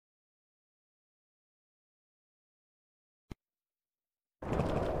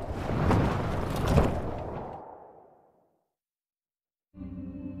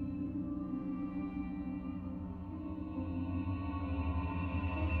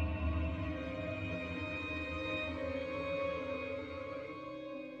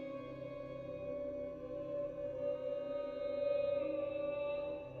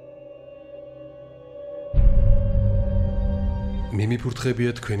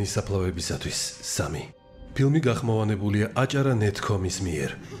მიმიფურთხებია თქვენი საფლავებისათვის 3. ფილმი გახმოვანებულია აჭარა net.com-ის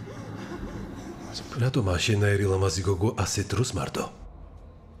მიერ. რატომ აშენაერი ლამაზი გოგო ასეთ დროს მარტო?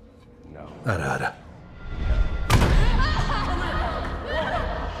 არა.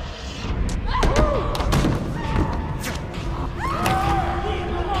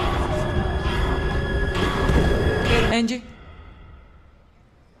 Angie.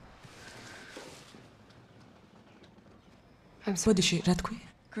 Bodishi, რა თქვი?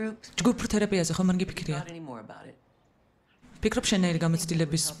 ჯგუფურ თერაპიაზე ხომ არ გიფიქრია? ფიქრობ შენაირი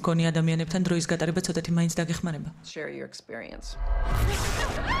გამოცდილების მქონე ადამიანებთან დროის გატარება ცოტათი მაინც დაგეხმარება.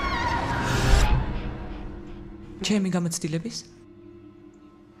 ჩემი გამოცდილების?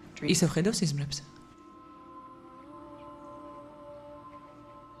 ისევ ხედავს იზმრებს.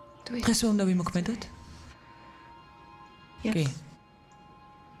 დღეს უნდა ვიმოქმედოთ? კი.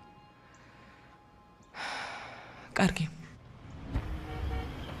 კარგი.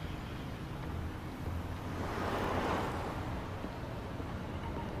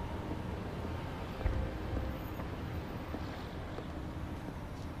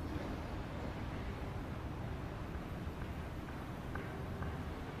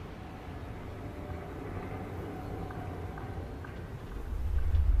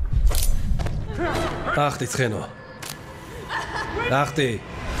 ახტი ცხენო. ახტი.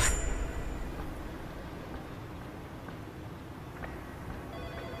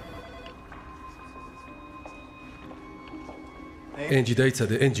 ენჯი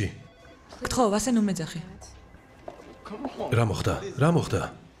დაიცადე, ენჯი. გთხოვ, ასე ნუ მეძახი. რა მოხდა?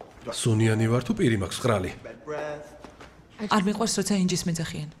 სუნიანი ვარ თუ პირი მაქვს ყრალი? არ მიყვარს როცა ენჯის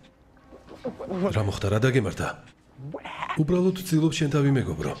მეძახიან. რა მოხდა, რა დაგემართა? უბრალოდ ვცდილობ შენ თავი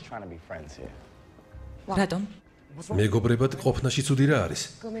მეგობრო. რატომ? მეგობრებად ყოფნაში ცუდი რა არის?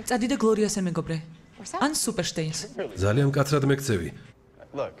 წადი და გლორიასე მეგობრე. ან სუპერშტეინს. ძალიან მკაცრად მეკცევი.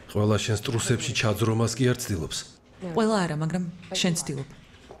 ყველა შენს ტრუსებში ჩაძრომას კი არ ცდილობს. ყველა არა, მაგრამ შენ ცდილობ.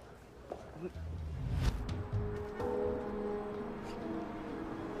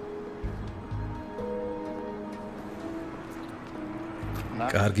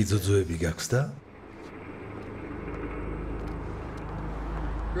 კარგი ძოძოები გაქვს და?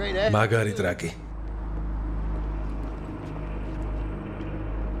 მაგარი ტრაკი.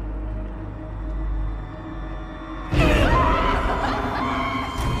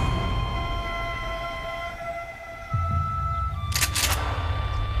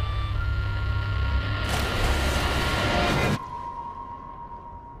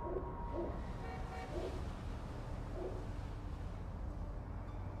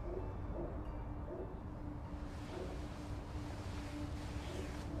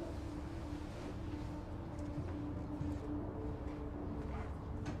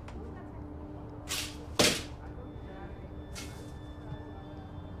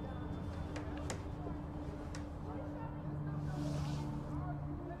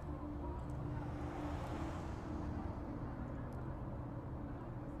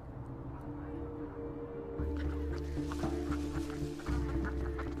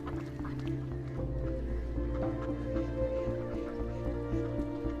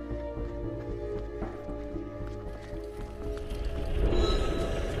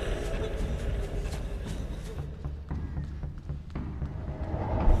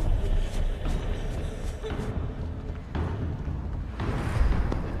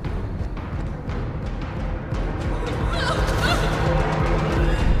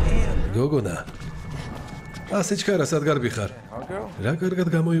 გოგონა, ასე ჩქარა სად გარბი ხარ? რა კარგად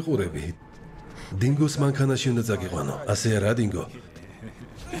გამოიყურები. დინგოს მანქანაში უნდა წაგიყვანო. ასე არა, დინგო.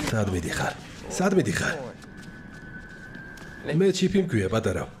 სად მიდიხარ? მე ჩიპი მქვია,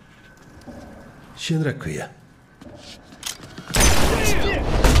 პატარა. შენ რა გქვია?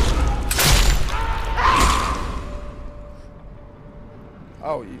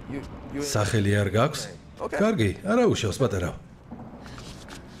 სახელი არ გაქვს? კარგი, არა უშავს, პატარა.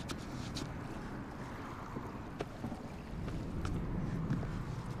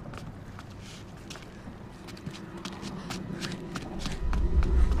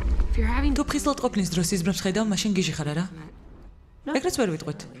 თუ ფხისლად ყოფნის დროს იზმრებს ხედავ, მაშინ გიჟი ხარ არა? ეგრეც ვერ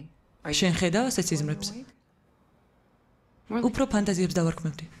ვიტყვით. შენ ხედავ, ასეც იზმრებს. უფრო ფანტაზიებს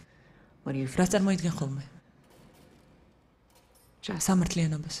დავარქმევდი. რას წარმოიდგენ ხოლმე?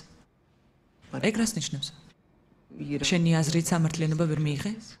 სამართლიანობას. ეგ რას ნიშნავს? შენი აზრით სამართლიანობა ვერ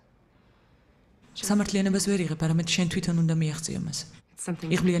მიიღე? სამართლიანობას ვერ იღებ, არამედ შენ თვითონ უნდა მიაღწიო მას.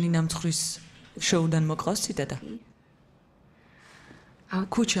 იღბლიანი ნამცხვრის შოუდან მოყავს ციტატა.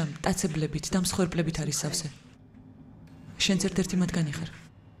 ქუჩამ, ტაცებლებით და მსხვერპლებით არის სავსე. შენც ერთ-ერთი მათგანი ხარ.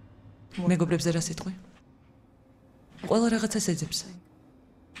 მეგობრებზე რა სიტყვი? ყველა რაღაცას ეძებს.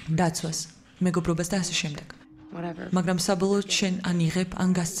 დაცვას, მეგობრობას და ასე შემდეგ. მაგრამ საბოლოოდ შენ ან იღებ, ან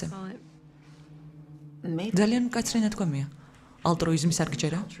გასცემ. ძალიან მკაცრი ნათქვამია. ალტრუიზმის არ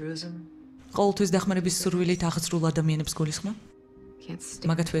გჯერა? ყოველთვის დახმარების სურვილით აღძრულ ადამიანებს გულისხმობ?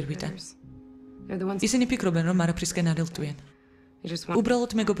 მაგათ ვერ ვიტან. ისინი ფიქრობენ, რომ არაფრისკენ არ ელტვიან.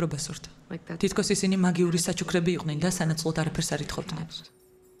 უბრალოდ მეგობრობა სურთ. თითქოს ისინი მაგიური საჩუქრები იყვნენ და სანაცვლოდ არაფერს არ ითხოვდნენ.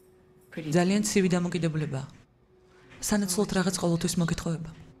 ძალიან ცივი დამოკიდებულებაა. სანაცვლოდ რაღაც ყოველთვის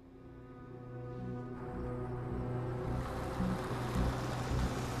მოგეთხოვება.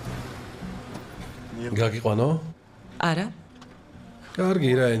 გაგიყვანო? არა.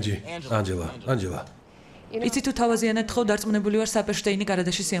 კარგი რა, ანჯელა. იცი თუ თავაზიანად თხოვ, დარწმუნებული ვარ საპერშტეინი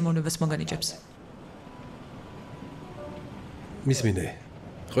კარადაში სიამოვნებას მოგანიჭებს. მისმინე.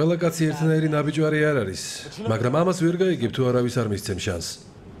 ყველა კაცი ერთნაირი ნაბიჯვარი არ არის, მაგრამ ამას ვერ გაიგებ თუ არავის არ მისცემ შანსს.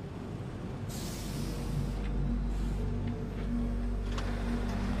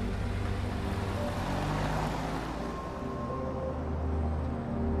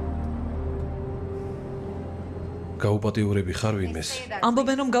 გაუპატიურები ხარ ვინმეს.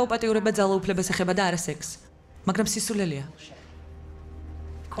 ამბობენ, რომ გაუპატიურება ძალაუფლებას ეხება და არა სექსს. მაგრამ სისულელია.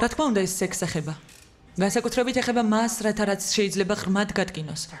 რა თქმა უნდა, ეს სექსს ეხება. განსაკუთრებით ეხება მას, რათა რაც შეიძლება ღრმად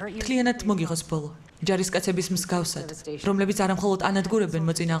გატკინოს. მთლიანად მოგიღოს ბოლო. ჯარისკაცების მსგავსად, რომლებიც არამხოლოდ ანადგურებენ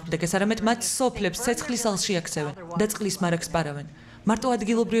მოწინააღმდეგეს, არამედ მათ სოფლებს ცეცხლის ალში აქცევენ და წყლის მარაგს პარავენ. მარტო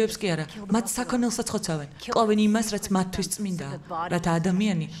ადგილობრივებს კი არა, მათ საქონელსაც ხოცავენ. კლავენ იმას, რაც მათთვის წმინდაა, რათა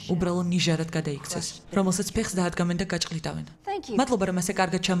ადამიანი უბრალო ნიჟარად გადაიქცეს, რომელსაც ფეხს დაადგამენ და გაჭყლიტავენ. მადლობა, რომ ასე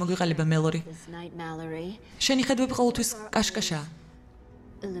კარგად ჩამოგვიყალიბა, მელორი. შენი ხედვები ყოველთვის კაშკაშაა.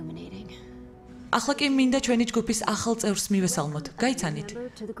 ახლა კი მინდა ჩვენი ჯგუფის ახალ წევრს მივესალმოთ. გაიცანით.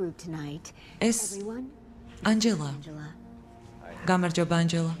 ეს ანჯელა. გამარჯობა,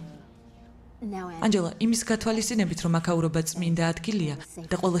 ანჯელა. ანჯელა, იმის გათვალისწინებით, რომ აქაურობა წმინდა ადგილია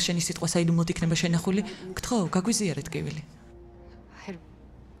და ყველა შენი სიტყვა საიდუმლოდ იქნება შენახული, გთხოვ, გაგვიზიარეთ კივილი.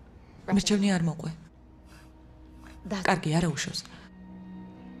 მერჩევნი არ მოყვე. კარგი, არა უშავს.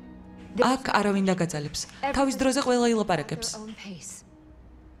 აქ არავინ დაგაძალებს. თავის დროზე ყველა ილაპარაკებს.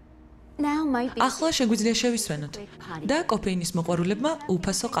 ახლა შეგვიძლია შევისვენოთ და კოფეინის მოყვარულებმა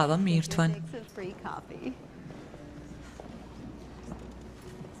უფასო ყავა მიირთვან.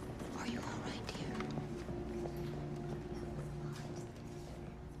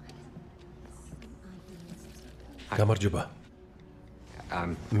 გამარჯობა.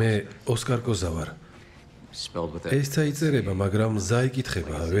 მე ოსკარ კოზა ვარ. ეს წაიწერება, მაგრამ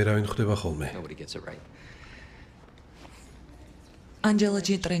ზაიკითხება, ვერავინ ხვდება ხოლმე. ანჯელა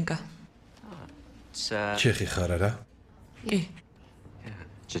ჯიტრენკა. ჩეხი ხარ არა? კი.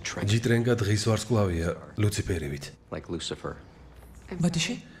 ჯიტრენკა დღის ვარსკვლავია ლუციფერივით.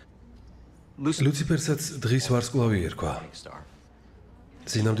 ბოდიში? ლუციფერსაც დღის ვარსკვლავი ერქვა.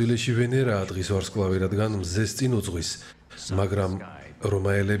 წინამძილეში ვენერაა დღის ვარსკვლავი, რადგან მზეს წინ უძღვის, მაგრამ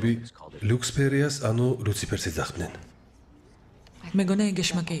რომაელები ლუქსფერიას, ანუ ლუციფერს ეძახდნენ. მეგონა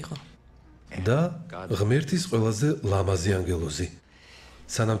ეგეშმაკი იყო. და ღმერთის ყველაზე ლამაზი ანგელოზი.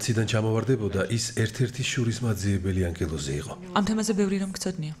 სანამ ციდან ჩამოვარდებოდა, ის ერთ-ერთი შურისმაძიებელი ანგელოზი იყო. ამ თემაზე ბევრი რამ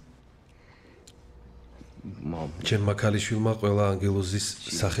გწოდნია. ჩემმა ქალიშვილმა ყველა ანგელოზის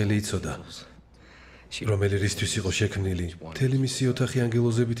სახელი იცოდა, რომელისთვის იყო შექმნილი. მთელი მისი ოთახი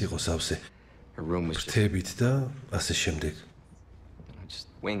ანგელოზებით იყო სავსე, ფრთებით და ასე შემდეგ.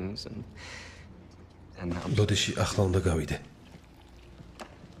 ბოდიში ახლა უნდა გავიდე.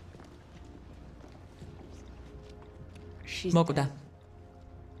 მოკვდა.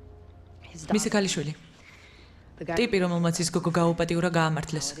 მისი ქალიშვილი. ტიპი, რომელმაც ის გოგო გაუპატიურა,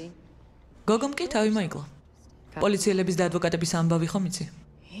 გაამართლეს. გოგომ კი თავი მოიკლა. პოლიციელების და ადვოკატების ამბავი ხომ იცი?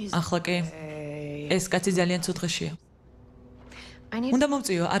 ახლა კი ეს კაცი ძალიან ცუდ დღეშია. უნდა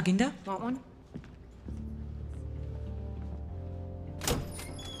მოვწიო, არ გინდა?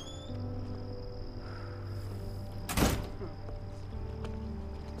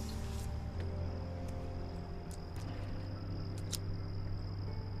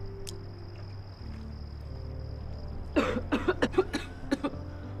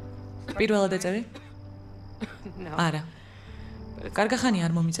 პირველად ეწევი? არა. კარგახანი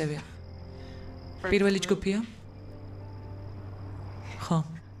არ მომიწევია. პირველი ჯგუფია? ხო.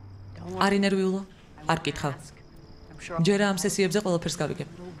 არ ინერვიულო? არ კითხავ. ჯერა ამ სესიებზე ყველაფერს გავიგებ.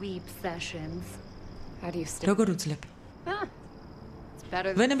 როგორ უძლებ?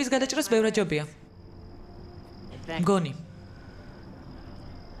 ვენების გადაჭრას ბევრად ჯობია. გონი.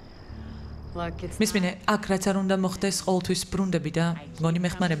 მისმინე, აქ რაც არ უნდა მოხდეს, ყოველთვის ბრუნდები და გონი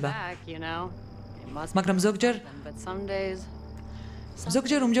მეხმარება. მაგრამ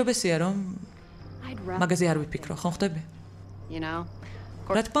ზოგჯერ უმჯობესია, რომ მაგაზე არ ვიფიქრო, ხომ ხდები?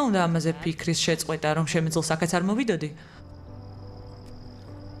 რა თქმა უნდა, ამაზე ფიქრის შეწყვეტა, რომ შემიძლ აქაც არ მოვიდოდი.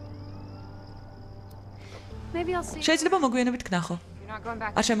 შეიძლება მოგვიანებით გნახო.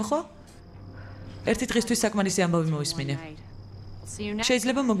 არ შემოხო? ერთი დღისთვის საკმარისი ამბავი მოვისმინე.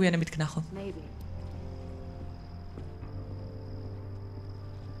 შეიძლება მოგვიანებით გნახო.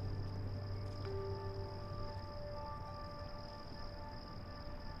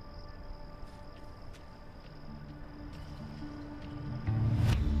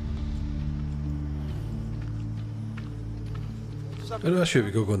 რა შვები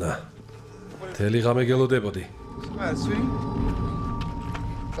გოგონა? თელი ღამე გელოდებოდი.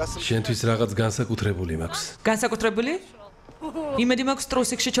 შენთვის რაღაც განსაკუთრებული მაქვს. განსაკუთრებული? იმედი მაქვს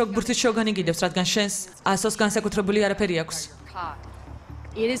ტრუსიკში ჩოგბურთის შოგანი გიდევს, რადგან შენს ასოს განსაკუთრებული არაფერი აქვს.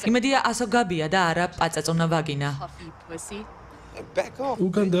 იმედია ასო გაბია და არა პაწაწონა ვაგინა.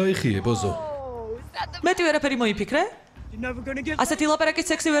 უკან დაიხიე, ბოზო. მეტი ვერაფერი მოიფიქრე? ასეთი ლაპარაკით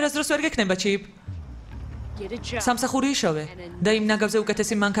სექსი ვერასდროს ვერ გექნება, ჩიპ. სამსახური იშოვე და იმ ნაგავზე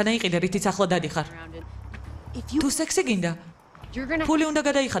უკეთესი მანქანა იყიდე, რითიც ახლა დადიხარ. თუ სექსი გინდა, ფული უნდა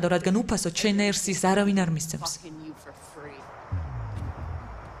გადაიხადო, რადგან უფასოდ შენერსის არავინ არ მისცემს.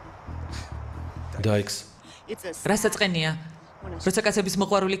 დაიქს. რასაწყენია? როცა კაცების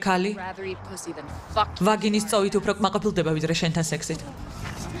მოყვარული ქალი ვაგინის წოვით უფრო კმაყოფილდება, ვიდრე შენთან სექსით.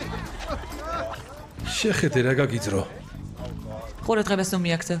 შეხედე რა გაგიძრო. ყურადღებას ნუ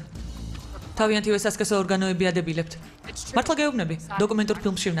მიაქცევ. თავიანთივე სასქესო ორგანოები ადებილებთ. მართლა გეუბნები, დოკუმენტურ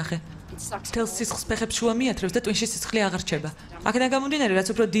ფილმში ვნახე. თელს სისხლს ფეხებს შუა მიათრევს და ტვინში სისხლი აღარ რჩება. აქედან გამომდინარე, რაც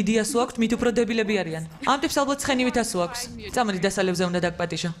უფრო დიდი ასო აქვთ, მით უფრო დებილები არიან. ამ ტიპს ალბათ ცხენივით ასო აქვს. წამოდი დასალევზე უნდა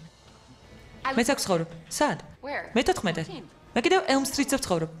დაგპატიშო. მეც აქ ვცხოვრობ. სად? მე-14. მე კიდევ ელმ სტრიტზე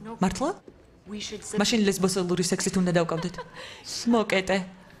ვცხოვრობ. მართლა? მაშინ ლესბოსელური სექსით უნდა დავკავდეთ. მოკეტე.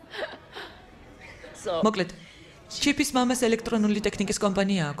 მოკლედ, ჩიპის მამას ელექტრონული ტექნიკის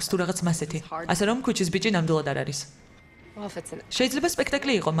კომპანია აქვს, თუ რაღაც მასეთი. ასე რომ ქუჩის ბიჭი ნამდვილად არ არის. შეიძლება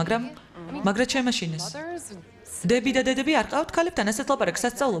სპექტაკლი იყო, მაგრამ შემაშინეს. დები და დედები არ ყავთ, ქალებთან ასეთ ლაპარაკს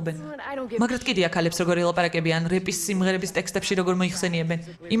ასწავლობენ. მაგრამ კიდია ქალებს როგორი ლაპარაკებიან, რეპის სიმღერების ტექსტებში როგორ მოიხსენიებენ.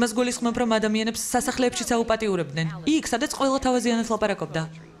 იმას გულისხმობ, რომ ადამიანებს სასახლეებშიც აუპატიურებდნენ. იქ, სადაც ყველა თავაზიანად ლაპარაკობდა.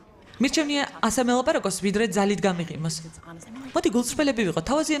 მირჩევნია ასამე ლაპარაკოს, ვიდრე ძალით გამიღიმოს. მოდი გულწრფელები ვიყოთ,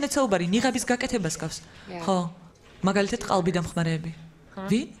 თავაზიანად საუბარი ნიღაბის გაკეთებას გავს. ხო, მაგალითად ყალბი დამხმარეები.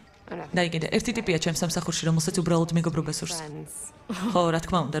 ვინ? დაიგე, ერთი ტიპია ჩემს სამსახურში, რომელსაც უბრალოდ მეგობრობა სურს. ხო, რა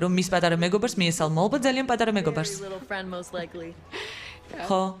თქმა უნდა, რომ მის პატარა მეგობარს მიესალმო, ალბათ ძალიან პატარა მეგობარს.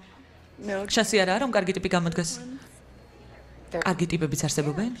 ხო. შანსი არაა, რომ კარგი ტიპი გამოდგას. კარგი ტიპებიც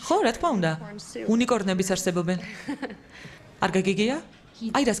არსებობენ? ხო, რა თქმა უნდა. უნიკორნებიც არსებობენ. არ გაგიგია?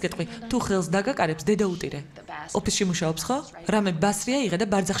 აი რას გეტყვი, თუ ხელს დაგაკარებს, დედა უტირე. ოფისში მუშაობს, ხო? რამე ბასრია იღე და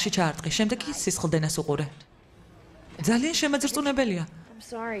ბარძახში ჩაარტყი, შემდეგ კი სისხლდენას უყურე. ძალიან შემაძრწუნებელია.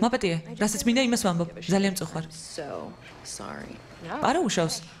 მაპატიე, რასაც მინდა იმას ვამბობ, ძალიან მწუხვარ. არა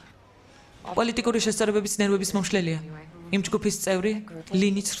უშავს. პოლიტიკური შესწორებების ნერვების მომშლელია. იმ ჯგუფის წევრი,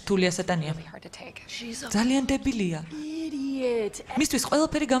 ლინიც რთული ასატანია. ძალიან დებილია. მისთვის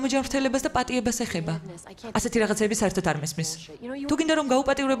ყველაფერი გამოჯანმრთელებას და პატიებას ეხება. ასეთი რაღაცები საერთოდ არ მესმის. თუ გინდა რომ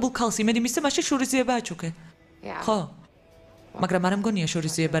გაუპატიურებულ ქალს იმედი მისცე, მაშინ შურისძიება აჩუქე. ხო. მაგრამ არ მგონია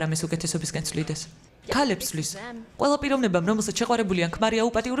შურისძიება რამეს უკეთესობისკენ ცვლიდეს. ქალებს ცვლის. ყველა პიროვნებამ, რომელსაც შეყვარებული ან ქმარი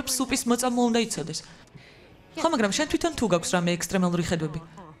აუპატიურებს, სუპის მოწამვლა უნდა იცოდეს. ხო, მაგრამ შენ თვითონ თუ გაქვს რამე ექსტრემალური ხედვები?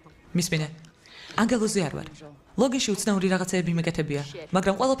 მისმინე. ანგელოზი არ ვარ. ლოგინში უცნაური რაღაცეები მეკეთებია,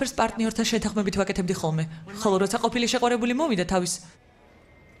 მაგრამ ყველაფერს პარტნიორთან შეთანხმებით ვაკეთებდი ხოლმე. ხოლო როცა ყოფილი შეყვარებული მოვიდა თავის.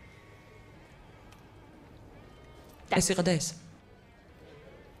 ეს იყო და ეს.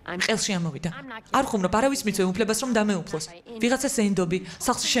 ყელში ამოვიდა. არ ხუმრობ, არავის მიწვევ უფლებას რომ დამეუფლოს. ვიღაცას ენდობი,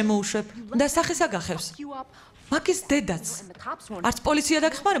 სახლში შემოუშვებ და სახეს აგახევს. მაგის დედაც. არც პოლიცია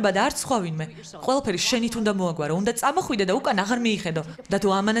დაგეხმარება და არც სხვა ვინმე. ყველაფერი შენით უნდა მოაგვარო, უნდა წამოხვიდე და უკან აღარ მიიხედო. და თუ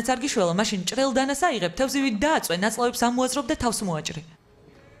ამანაც არ გიშველო, მაშინ ჭრელ დანას აიღებ, თევზივით დააწვე, ნაწლავებს ამოაზრობ და თავს მოაჭრი.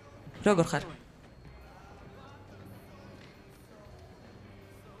 როგორ ხარ?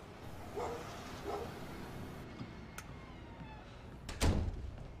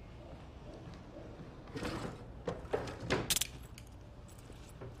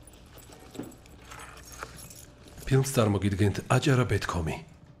 ფილმს წარმოგიდგენთ აჭარა ბეთქომი.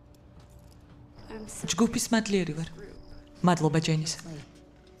 ჯგუფის მადლიერი ვარ. მადლობა ჯენის.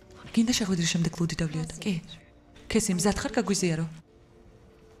 გინდა შეხვედრის შემდეგ ლუდი დავლიოთ? კი. ქესი მზად ხარ გაგვიზიარო?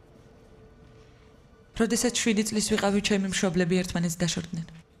 როდესაც 7 წლის ვიყავი, ჩემი მშობლები ერთმანეთს დაშორდნენ.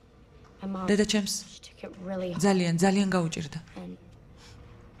 დედა ჩემს ძალიან გაუჭირდა.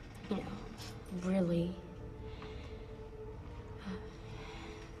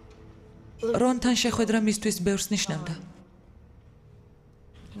 რონთან შეხვედრა მისთვის ბევრს ნიშნავდა.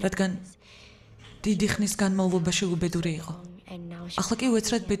 რადგან დიდი ხნის განმავლობაში უბედური იყო. ახლა კი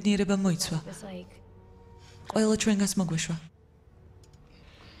უეცრად ბედნიერება მოიცვა. ყველა ჩვენგანს მოგვეშვა.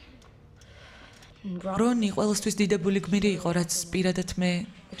 რონი ყველასთვის დიდებული გმირი იყო, რაც პირადად მე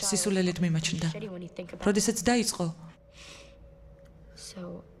სისულელით მიმაჩნდა. როდესაც დაიწყო,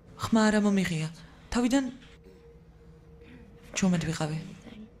 ხმა არ მომიღია. თავიდან ჩუმად ვიყავი.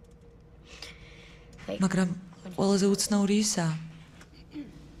 მაგრამ ყველაზე უცნაური ისაა,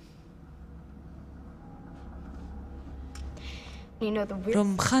 რომ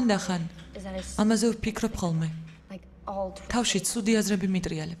ხანდახან ამაზე ვფიქრობ ხოლმე. თავში ცუდი აზრები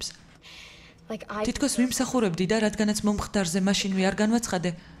მიტრიალებს. თითქოს ვიმსახურებდი და რადგანაც მომხდარზე მაშინვე არ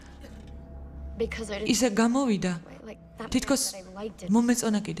განვაცხადე, ისე გამოვიდა, თითქოს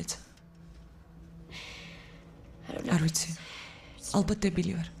მომეწონა კიდეც. არ ვიცი, ალბათ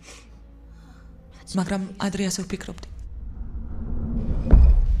დებილი ვარ. მაგრამ ადრე ასე ვფიქრობდი.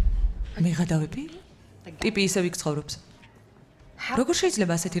 მე გადავები? ტიპი ისევ იქ ცხოვრობს. როგორ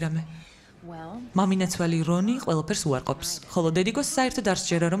შეიძლება ასეთი რამე? მამინაცვალი რონი ყველაფერს უარყოფს, ხოლო დედიკოს საერთოდ არ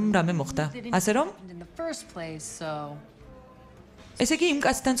სჯერა რომ რამე მოხდა. ასე რომ? ესე იგი იმ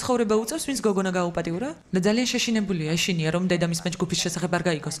კაცთან ცხოვრება უწევს, ვინც გოგონა გაუპატიურა? და ძალიან შეშინებულია, ეშინია რომ დედა მისმა ჯგუფის შესახებ არ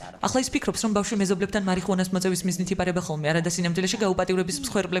გაიგოს. ახლა ის ფიქრობს, რომ ბავშვი მეზობლებთან მარიხუანას მოწევის მიზნით იპარება ხოლმე, არა და სინამდვილეში გაუპატიურების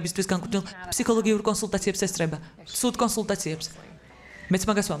მსხვერპლებისთვის განკუთვნილ ფსიქოლოგიურ კონსულტაციებს ესწრება. სუთ კონსულტაციებს. მეც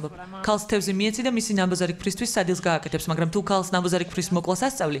მაგას ვამბობ. ქალს თევზი მიეცი და მისი ნამბოზარი ქფრისთვის სადილს გააკეთებს, მაგრამ თუ ქალს ნამბოზარი ქფრის მოკლას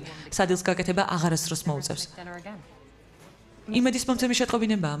ასწავლი, სადილს გაკეთება აღარასდროს მოუწევს. იმედის მომცემი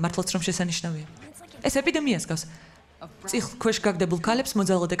შეტყობინებაა, მართლაც რომ შესანიშნავია. ეს ეპიდემიას გავს. წიხლ ქვეშ გაგდებულ ქალებს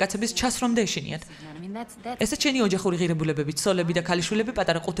მოძალადე კაცების ჩასრომდა ეშინიათ. ესეც შენი ოჯახური ღირებულებები, ცოლები და ქალიშვილები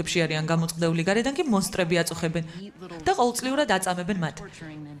პატარა ყუთებში არიან გამოწყდეული, გარედან კი მონსტრები აწუხებენ და ყოველწლიურად აწამებენ მათ.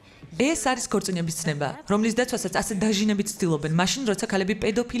 ეს არის ქორწინების ცნება, რომლის დაცვასაც ასე დაჟინებით ცდილობენ, მაშინ როცა ქალები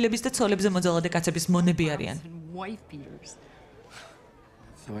პედოფილების და ცოლებზე მოძალადე კაცების მონები არიან.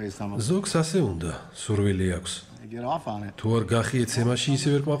 ზოგს ასე უნდა, სურვილი აქვს. თუ არ გახიეთ ემაში, ისე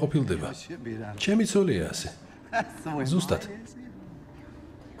ვერ კმაყოფილდება. ჩემი ცოლია ასე. ზუსტად.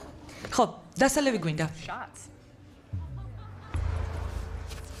 ხო, დასალევი გვინდა.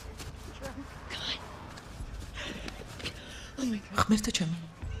 ხმერთა ჩემო,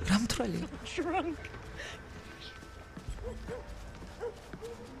 რა მთვრალია?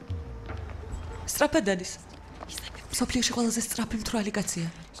 სწრაფად დადის. მსოფლიოში ყველაზე სწრაფი მთვრალი კაცია.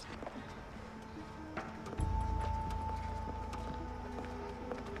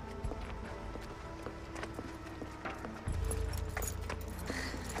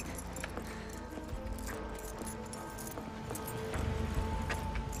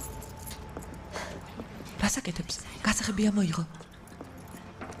 რასაკეთებს? გასახები ამოიღო.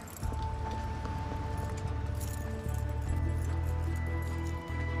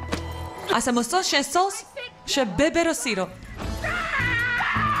 ასე მოსწონს შენს ცოლს? შებებერო სირო.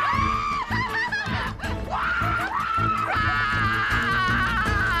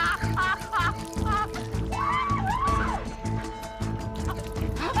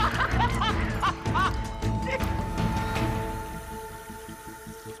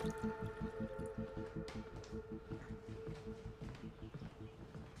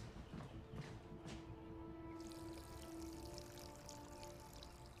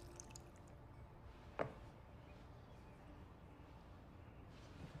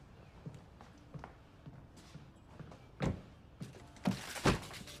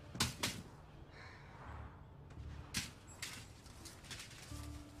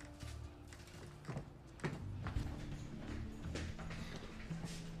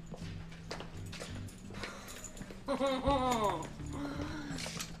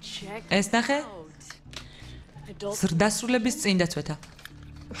 ეს ნახე? ზრდასრულების წინ დაცვეთა.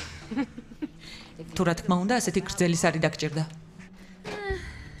 თუ რა თქმა უნდა, ასეთი გრძელი სარი დაგჭირდა.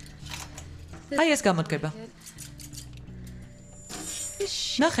 აი ეს გამოდგება.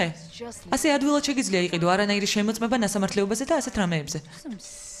 ნახე, ასე ადვილად შეგიძლია იყიდო არანაირი შემოწმება ნასამართლეობაზე და ასეთ რამეებზე.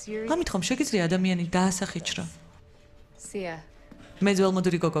 ამით ხომ შეგიძლია ადამიანი დაასახიჩრო. მე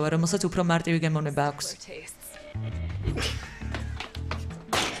ძველმოდური გოგო ვარ, რომელსაც უფრო მარტივი გემოვნება აქვს.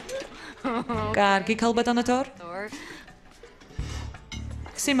 კარგი ქალბატონო თორ.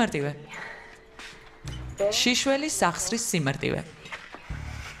 სიმარტივე. შიშველი სახსრის სიმარტივე.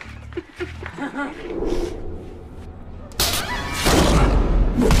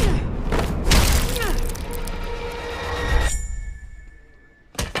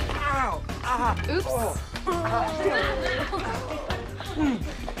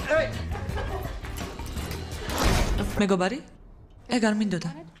 მეგობარი? ეგ არ მინდოდა.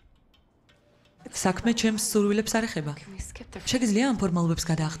 საქმე ჩემს სურვილებს არ ეხება. შეგიძლია ამ ფორმალობებს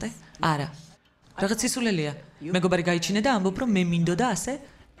გადაახტე? არა. რაღაც სისულელია. მეგობარი გაიჩინე და ამბობ, რომ მე მინდოდა ასე?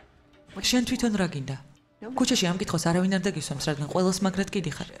 შენ თვითონ რა გინდა? ქუჩაში ამ კითხოს არავინ არ დაგისვამს, რადგან ყველას მაგრად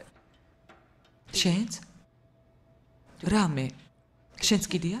კიდიხარ. შენც? რამე? შენც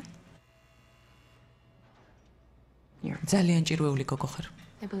კიდია? ძალიან ჭირვეული გოგო ხარ.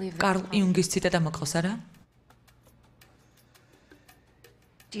 კარლ იუნგის ციტატა მოყავს, არა?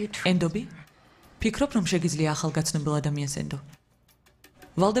 ენდობი? ფიქრობ, რომ შეგიძლია ახალგაცნობილ ადამიანს ენდო?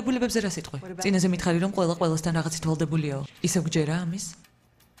 ვალდებულებებზე რა სიტყვი? წინაზე მითხარი, რომ ყველასთან რაღაცით ვალდებულიაო. ისევ გჯერა ამის?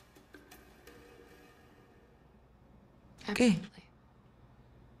 კი.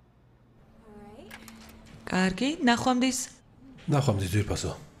 კარგი, ნახვამდის. ნახვამდის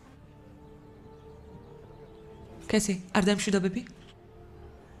ძვირფასო. კესი, არ დამშვიდობები?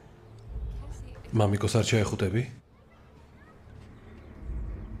 მამიკოს არ შეეხუტები?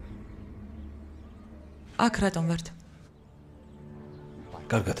 აქ რატომ ვართ?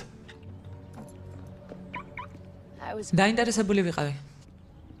 კარგად. დაინტერესებული ვიყავი.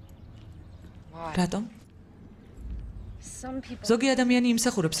 რატომ? ზოგი ადამიანი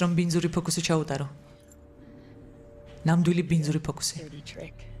იმსახურებს, რომ ბინძური ფოკუსი ჩაუტარო. ნამდვილი ბინძური ფოკუსი.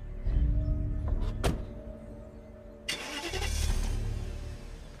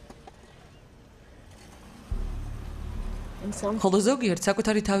 ხოლო ზოგიერთ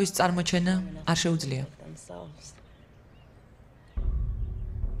საკუთარი თავის წარმოჩენა არ შეუძლია.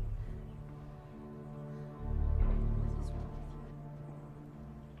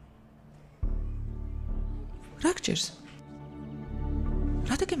 რა გჭირს?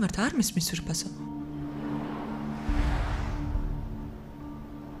 რა დაგემართა არ მისმის ძვირფასო?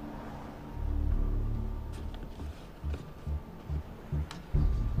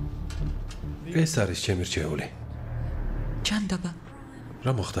 ეს არის ჩემი რჩეული. ჯანდაბა.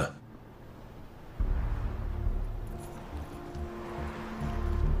 რა მოხდა?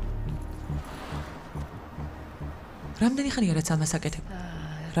 რამდენი ხანია რაც ამას აკეთებ?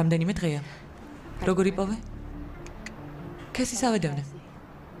 რამდენიმე დღეა. როგორ იპოვე? კესის ავედევნე.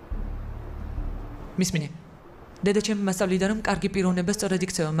 მისმინე. დედა ჩემი მასწავლიდა, რომ კარგი პიროვნება სწორად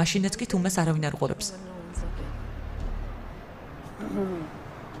იქცევა, მაშინაც კი თუ მას არავინ არ უყურებს.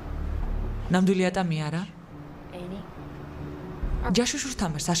 ნამდვილი ატამი არა? ჯაშუშურ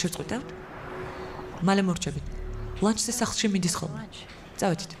თამარს არ შევწყვიტავთ? მალე მორჩებით. ლანჩზე სახლში მიდის ხოლმე.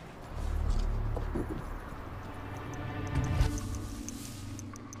 წავედით.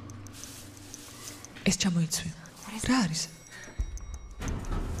 ეს ჩამოიცვი. რა არის?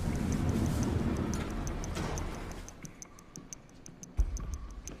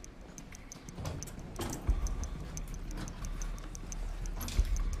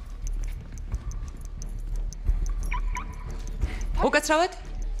 უკაცრავად?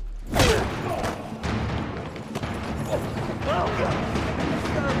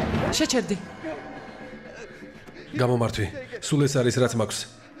 შეჩერდი. გამომართვი. სულ ეს არის რაც მაქვს.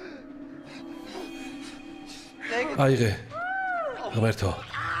 აიღე. ღმერთო.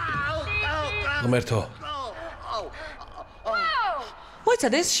 ღმერთო.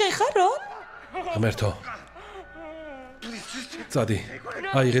 მოიცადე, ეს შენ ხარ, რო? ღმერთო. წადი.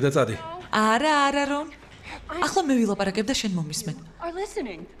 აიღე და წადი. არა, რო. ახლა მე ვილაპარაკებ და შენ მომისმენ.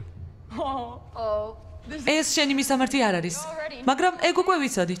 ეს შენი მისამართი არ არის, მაგრამ ეგ უკვე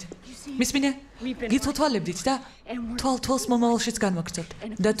ვიცოდით. მისმინე, გიცოთვალებდით და თვალს მომავალშიც განვაგრძობთ.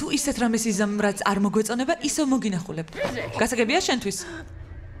 და თუ ისეთ რამეს იზამ, რაც არ მოგვეწონება, ისევ მოგინახულებთ. გასაგებია შენთვის?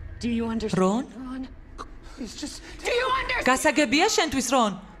 რონ? გასაგებია შენთვის,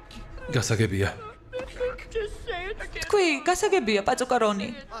 რონ? გასაგებია. თქვი, გასაგებია, პაწუკა რონი.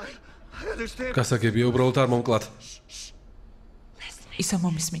 გასაგებია, უბრალოდ არ მომკლათ. ისე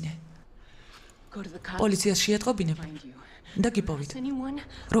მომისმინე. პოლიციას შეატყობინებ და გიპოვით.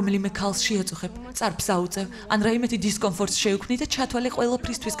 რომელიმე ქალს შეაწუხებ, წარფს აუწევ, ან რაიმეთი დისკომფორტს შეუქმნი და ჩათვალე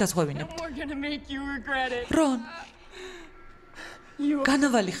ყველაფრისთვის გაზღვევინებთ. რონ,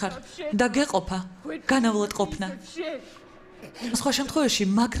 განავალი ხარ და გეყოფა, განავლად ყოფნა. სხვა შემთხვევაში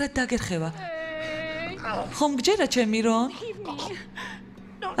მაგრად დაგერხევა. ხომ გჯერა ჩემი რონ?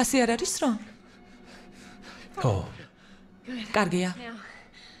 ასე არ არის რონ? ხო. კარგია.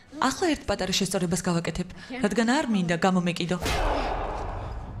 ახლა ერთ პატარა შესწორებას გავაკეთებ, რადგან არ მინდა გამომეკიდო.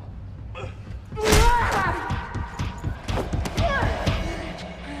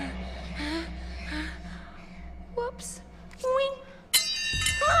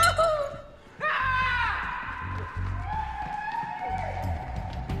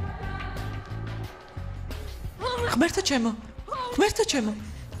 ღმერთო ჩემო, ღმერთო ჩემო.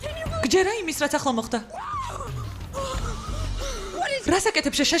 გჯერა იმის, რაც ახლა მოხდა. რას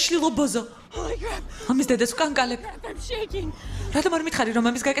აკეთებ შეშაშლილო ბოზო? ამის დედას ვკანკალებ. რატომ არ მითხარი რომ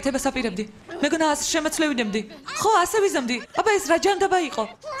ამის გაკეთებას აპირებდი? მეგონა ასე შემეცლევინებდი. ხო, ასე ვიზამდი. აბა ეს რა ჯანდაბა იყო?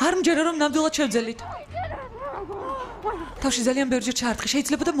 არ მჯერა რომ ნამდვილად შევძელით. თავში ძალიან ბევრჯერ ჩაარტყი,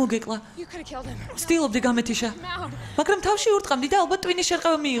 შეიძლება და მოგეკლა. ვცდილობდი გამეთიშა. მაგრამ თავში ურტყამდი და ალბათ ტვინის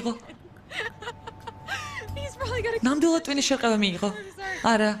შერყევა მიიღო. ნამდვილად ტვინის შერყევა მიიღო.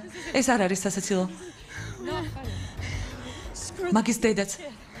 არა, ეს არ არის სასაცილო. მაგის დედაც.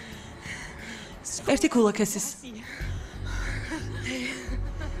 ერთი ქულაქესის.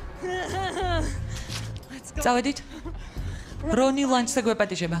 წავედით? რონი ლანჩზე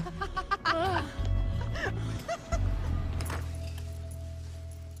გვეპატიჟება.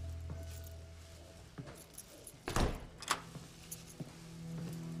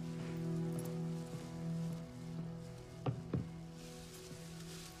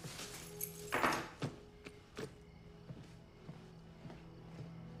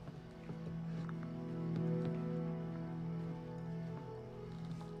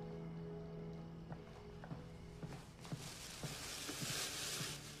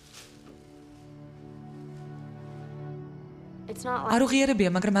 არ უღიარებია,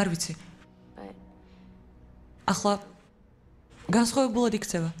 მაგრამ არ ვიცი. ახლა განსხვავებულად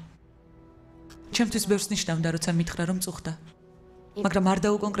იქცევა. ჩემთვის ბევრს ნიშნავდა, როცა მითხრა, რომ წუხდა. მაგრამ არ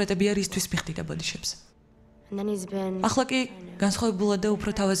დაუკონკრეტებია, რისთვის მიხდიდა ბოდიშებს. ახლა კი განსხვავებულად და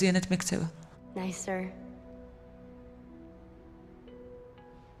უფრო თავაზიანად მეკცევა.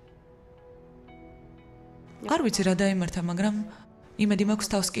 არ ვიცი რა დაემართა, მაგრამ იმედი მაქვს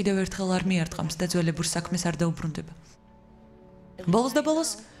თავს კიდევ ერთხელ არ მიარტყამს და ძველებურ საქმეს არ დაუბრუნდება. ბოლოს და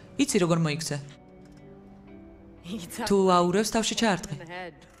ბოლოს, იცი როგორ მოიქცე. თუ აურევს თავში ჩაარტყი.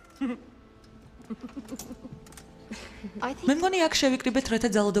 მე მგონი აქ შევიკრიბეთ, რათა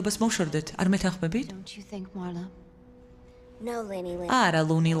ძალადობას მოვშორდეთ. არ მეთანხმებით? არა,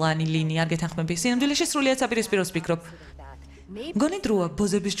 ლუნი, ლანი, ლინი, არ გეთანხმები. სინამდვილეში სრულიად საპირისპიროს ვფიქრობ. მგონი დროა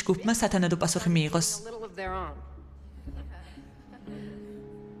ბოზების ჯგუფმა სათანადო პასუხი მიიღოს.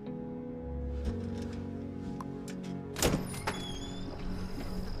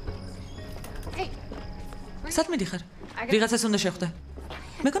 სად მიდიხარ? ვიღაცას უნდა შეხვდე.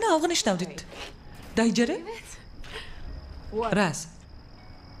 მეგონა აღნიშნავდით. დაიჯერე? რას?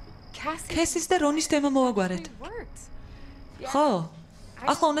 კესის და რონის თემა მოვაგვარეთ. ხო,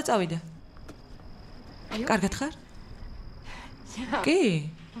 ახლა უნდა წავიდე. კარგად ხარ? კი,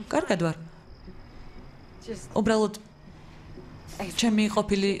 კარგად ვარ. უბრალოდ ჩემი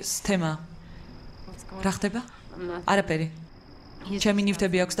ყოფილი თემა. რა ხდება? არაფერი. ჩემი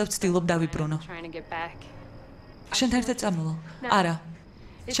ნივთები აქვს და ვცდილობ დავიბრუნო. შენთან ერთად წამოვალ. არა.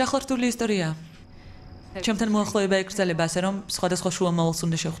 შეხლართული ისტორიაა. ჩემთან მოახლოება ეკრძალება, ასე რომ სხვადასხვა შუამავალს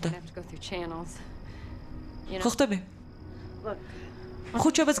უნდა შევხვდე. ხო ხტები?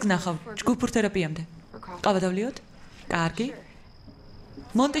 ხუთშაბათს გნახავ, ჯგუფურ თერაპიამდე. ყავა დავლიოთ? კარგი.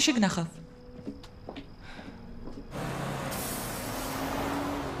 მონტიში გნახავ.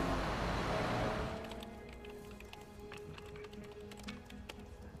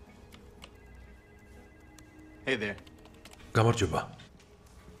 Hey there. გამარჯობა.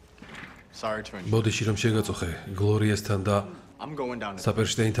 Sorry to interrupt. ბოდიში რომ შეგაწოხე გლორიასთან და I'm going down to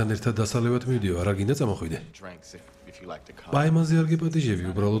საპერშტეინთან ერთად დასალევად მივდიო, არა გინდა წამოხვიდე? drinks if you like to come. ბაემაზე არ გეპატიჟები,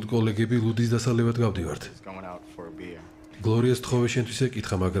 უბრალოდ კოლეგები ლუდის დასალევად გავდივართ. He's going out for a beer. გლორიას თხოვე შენთვის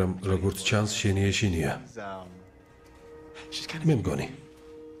ეკითხა, მაგრამ როგორც ჩანს, შენი ეშინია. She's kind მე of მგონი.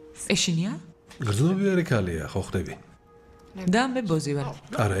 ეშინია? გრძნობიარე ქალია, ხო ხტები? და მე ბოზი ვარ.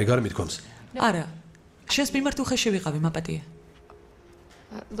 არა, ეგ არ მithქვამს. არა. შენს მიმართ უხე შევიყავი, მაპატია.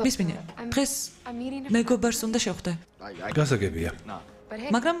 მისმინე, დღეს მეგობარს უნდა შევხვდე. გასაგებია.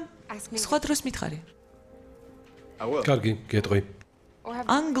 მაგრამ სხვა დროს მითხარი. I will. კარგი, გეტყვი.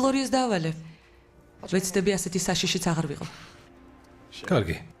 ან გლორიას დაავალე. ვეცდები ასეთი საშიშიც აღარ ვიყო.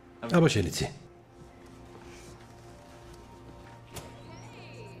 კარგი. აბა შენიცი.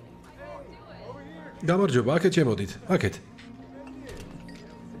 გამარჯობა, აქეთ შემოდით. აქეთ.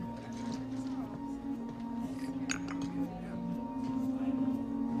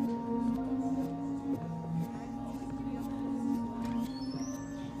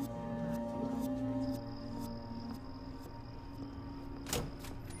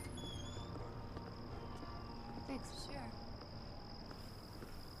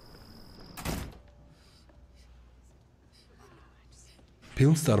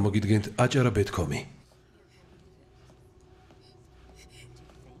 ფილმს წარმოგიდგენთ აჭარა ბეთქომი.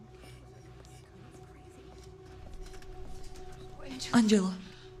 ანჯელა,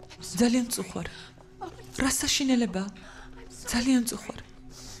 ძალიან მწუხვარ. რა საშინელება? ძალიან მწუხვარ.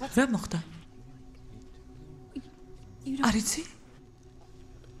 რა მოხდა? არ იცი?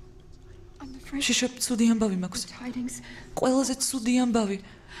 შიშობ ცუდი ამბავი მაქვს. ყველაზე ცუდი ამბავი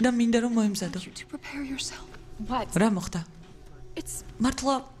და მინდა რომ მოემზადო. რა მოხდა?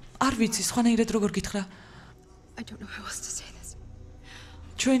 მართლა არ ვიცი სხვანაირად როგორ გითხრა.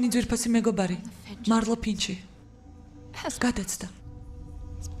 ჩვენი ძვირფასი მეგობარი, მარლო ფინჩი. გადაცდა.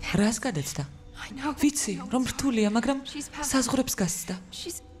 რას გადაცდა? ვიცი, რომ რთულია, მაგრამ საზღვრებს გასცდა.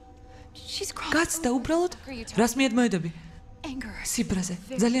 გაცდა უბრალოდ რას მიადმოედები? სიბრაზე.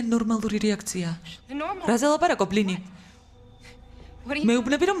 ძალიან ნორმალური რეაქციაა. რაზე ლაპარაკობ, ლინი?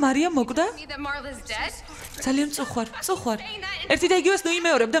 მეუბნები რომ მარია მოკვდა? ძალიან წუხვარ. ერთი და იგივეს ნუ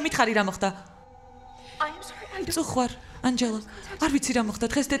იმეორებ და მითხარი რა მოხდა. წუხვარ, ანჯელა. არ ვიცი რა მოხდა.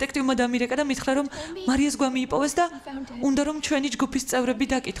 დღეს დეტექტივმა დამირეკა და მითხრა რომ მარიას გვამი იპოვეს და უნდა რომ ჩვენი ჯგუფის წევრები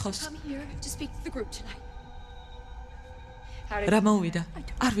დაკითხოს. რა მოუვიდა?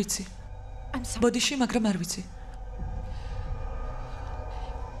 არ ვიცი. ბოდიში, მაგრამ არ ვიცი.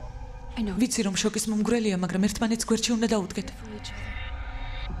 ვიცი რომ შოკის მომგვრელია, მაგრამ ერთმანეთს გვერდში უნდა დაუდგეთ.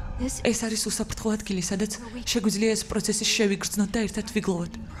 ეს არის უსაფრთხო ადგილი, სადაც შეგვიძლია ეს პროცესი შევიგრძნოთ და ერთად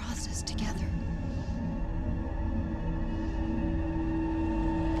ვიგლოვოთ.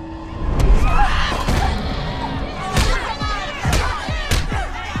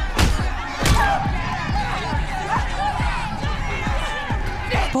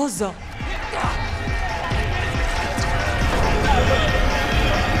 ბოზო.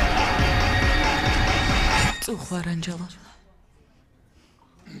 წუხვარ, ანჯელა.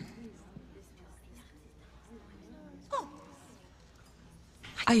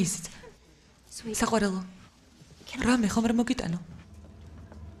 აი ისიც. საყვარელო. რამე ხომ არ მოგიტანო?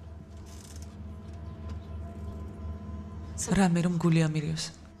 რამე რომ გული ამირიოს.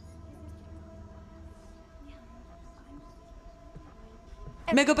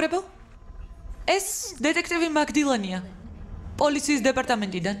 მეგობრებო, ეს დეტექტივი მაგდილანია. პოლიციის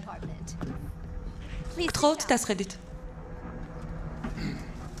დეპარტამენტიდან. გთხოვთ დასხედით.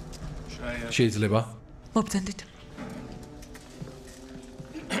 შეიძლება? მობრძანდით.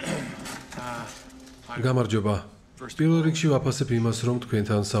 გამარჯობა. პირველ რიგში ვაფასებ იმას, რომ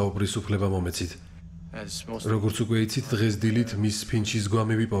თქვენთან საუბრის უფლება მომეცით. როგორც უკვე იცით, დღეს დილით მის ფინჩის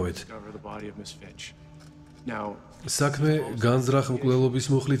გვამი ვიპოვეთ. საქმე განზრახ მკვლელობის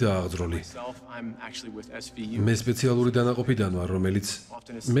მუხლით აღძრული. მე სპეციალური დანაყოფიდან ვარ, რომელიც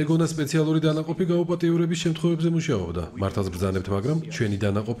მეგონა სპეციალური დანაყოფი გაუპატიურების შემთხვევებზე მუშაობდა. მართალს ბრძანებთ, მაგრამ ჩვენი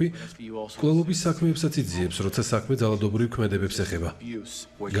დანაყოფი მკვლელობის საქმეებსაც იძიებს, როცა საქმე ძალადობრივ ქმედებებს ეხება.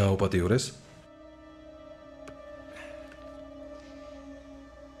 გააუპატიურეს?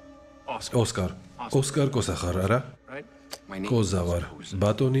 ოსკარ კოზა ხარ, არა? კოზა ვარ.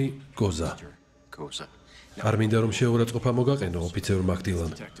 ბატონი კოზა. არ მინდა რომ შეურაცხყოფა მოგაყენო, ოფიცერ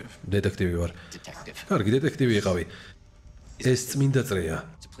მაგდილან. დეტექტივი ვარ. კარგი, დეტექტივი იყავი. ეს წმინდა წრეა.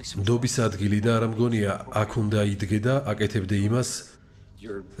 ნდობის ადგილი და არ მგონია აქ უნდა იდგე და აკეთებდე იმას,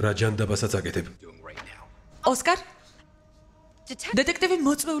 რა ჯანდაბასაც აკეთებ. ოსკარ? დეტექტივი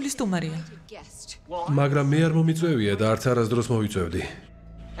მოწვეული სტუმარია. მაგრამ მე არ მომიწვევია და არც არასდროს მოვიწვევდი.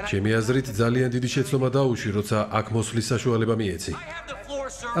 ჩემი აზრით ძალიან დიდი შეცდომა დაუშვი, როცა აქ მოსვლის საშუალება მიეცი.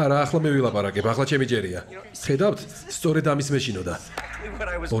 არა, ახლა მე ვილაპარაკებ, ახლა ჩემი ჯერია. ხედავთ? სწორედ ამის მეშინოდა.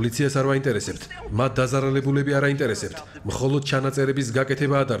 პოლიციას არ ვაინტერესებთ, მათ დაზარალებულები არ აინტერესებთ, მხოლოდ ჩანაწერების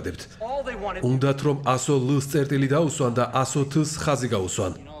გაკეთება ადარდებთ. უნდათ რომ 100 ლ-ს წერტილი დაუსვან და 100 თ-ს ხაზი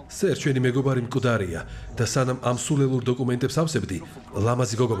გაუსვან. სერ, ჩვენი მეგობარი მკვდარია და სანამ ამ სულელურ დოკუმენტებს ავსებდი,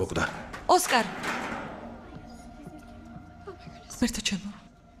 ლამაზი გოგო მოკვდა. ოსკარ. მერტო ჩემო.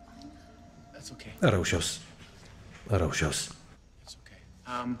 არა უშავს.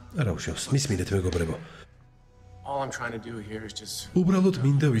 მისმინეთ მეგობრებო. უბრალოდ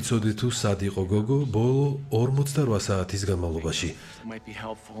მინდა ვიცოდე თუ სად იყო გოგო ბოლო 48 საათის განმავლობაში.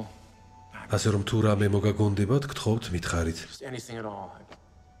 ასე რომ თუ რამე მოგაგონდებათ, გთხოვთ მითხარით.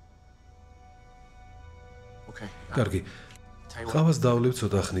 კარგი. ყავას დავლევ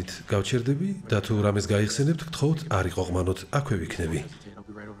ცოტა ხნით. გავჩერდები და თუ რამეს გაიხსენებთ, გთხოვთ არ იყვყმანოთ, აქვე ვიქნები.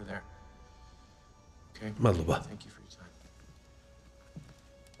 მადლობა.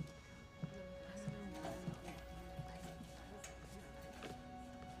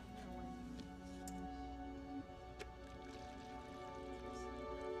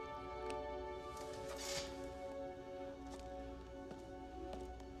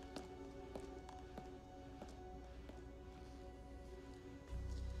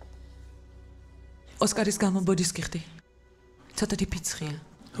 ოსკარის გამო ბოდის გიხდი. ცოტათი ფიცხია.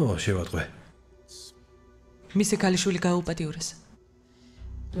 შევატყვე. მისი ქალიშვილი გააუპატიურეს.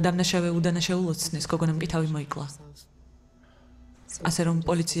 დამნაშავე უდანაშაულ ოცნეს, გოგონამ კი თავი მოიკლა. ასე რომ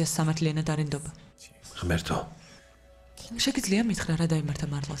პოლიციას სამართლიანად არ ენდობა. ღმერთო. შეგიძლია მითხრა რა დაემართა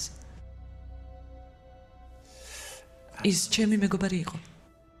მარლას? ის ჩემი მეგობარი იყო.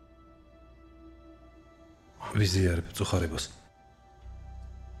 ვიზიარებ წუხარებას.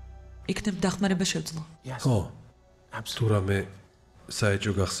 იქნებ დახმარება შევძლო. ხო. თუ რამე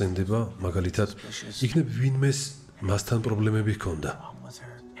საეჭვო გახსენდება, მაგალითად, იქნებ ვინმეს მასთან პრობლემები ჰქონდა.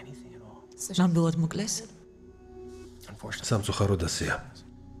 ნამდვილად მოკლეს? სამწუხაროდ ასეა.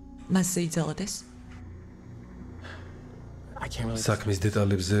 მას შეიცვალადეს? საქმის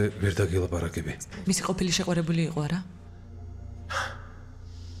დეტალებზე ვერ დაგელაპარაკები. მისი ყოფილი შეყვარებული იყო, არა?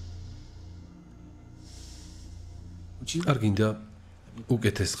 არ გინდა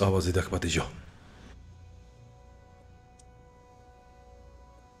უკეთეს ყავაზე დაგპატიჟო.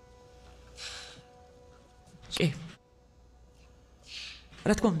 კი.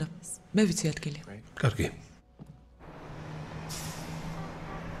 რა თქმა უნდა, მე ვიცი ადგილი. კარგი.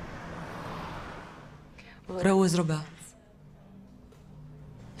 რა უაზრობა?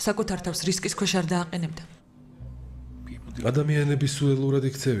 საკუთარ თავს რისკის ქვეშ არ დააყენებდა. ადამიანები სულელურად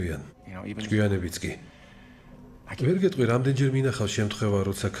იქცევიან. ჭკვიანებიც კი. ვერ გეტყვი, რამდენჯერ მინახავს შემთხვევა,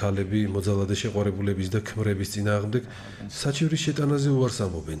 როცა ქალები მოძალადე შეყვარებულების და ქმრების წინააღმდეგ საჩივრის შეტანაზე უარს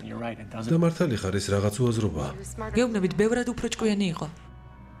ამბობენ. და მართალი ხარ, ეს რაღაც უაზრობაა. გეუბნებით, ბევრად უფრო ჭკვიანი იყო.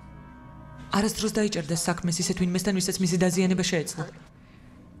 არასდროს დაიჭერდა საქმეს ისეთ ვინმესთან, ვისაც მისი დაზიანება შეეძლო.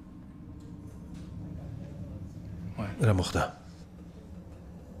 რა მოხდა?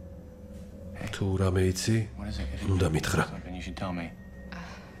 თუ რამე იცი, უნდა მითხრა.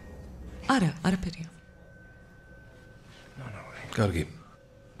 არა, არაფერია. კარგი.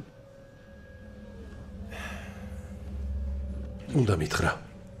 უნდა მითხრა.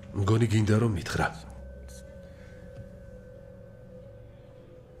 მგონი გინდა რომ მითხრა.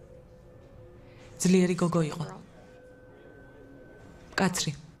 ძლიერი გოგო იყო.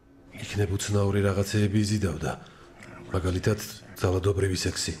 კაცრი. იქნებ უცნაური რაღაცეები იზიდავდა. მაგალითად, ძალადობრივი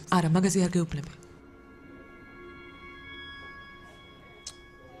სექსი. არა, მაგაზე არ გეუბნები.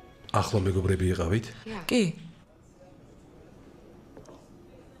 ახლო მეგობრები იყავით? კი.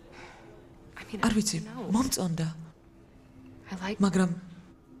 არ ვიცი, მომწონდა. მაგრამ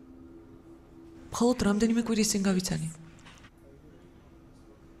მხოლოდ რამდენიმე კვირის წინ გავიცანი.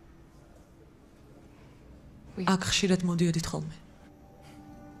 აქ ხშირად მოდიოდით ხოლმე.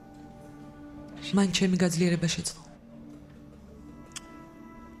 მან ჩემი გაძლიერება შეძლო.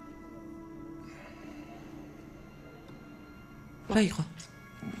 რა იყო?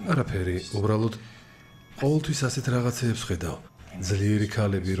 არაფერი, უბრალოდ ყოველთვის ასეთ რაღაცეებს ხედავ. ძლიერი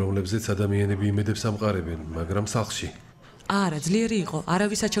ქალები, რომლებზეც ადამიანები იმედებს ამყარებენ, მაგრამ სახლში. არა, ძლიერი იყო,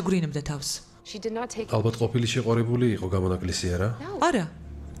 არავის აჩაგვრინებდა თავს. ალბათ ყოფილი შეყვარებული იყო გამონაკლისი, არა? არა,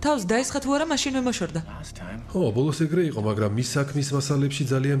 თავს დაესხა თუ არა, მაშინვე მოშორდა. ხო, ბოლოს ეგრე იყო, მაგრამ მის საქმის მასალებში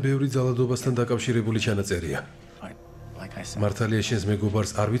ძალიან ბევრი ძალადობასთან დაკავშირებული ჩანაწერია. მართალია შენს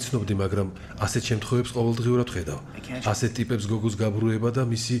მეგობარს არ ვიცნობდი, მაგრამ ასეთ შემთხვევებს ყოველდღიურად ხედავ. ასეთ ტიპებს გოგოს გაბრუება და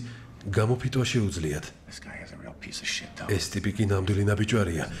მისი გამოფიტვა შეუძლიათ. ეს ტიპი კი ნამდვილი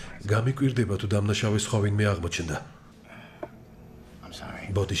ნაბიჯვარია. გამიკვირდება თუ დამნაშავე სხვა ვინმე აღმოჩნდა.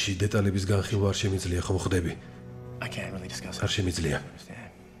 ბოდიში დეტალების განხილვა არ შემიძლია, ხომ ხვდები? არ შემიძლია.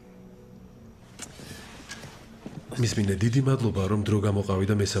 მისმინე, დიდი მადლობა, რომ დრო გამოყავი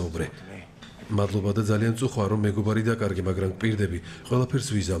და მესაუბრე. მადლობა და ძალიან წუხვა, რომ მეგობარი დაკარგი, მაგრამ გვპირდები, ყველაფერს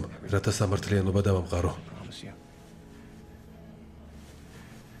ვიზამ, რათა სამართლიანობა დავამყარო.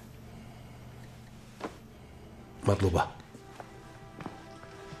 მადლობა.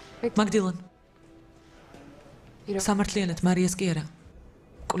 მაგდილონ. სამართლიანად მარიას კი არა.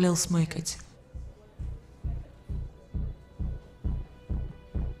 კვლელს მოეკეცი.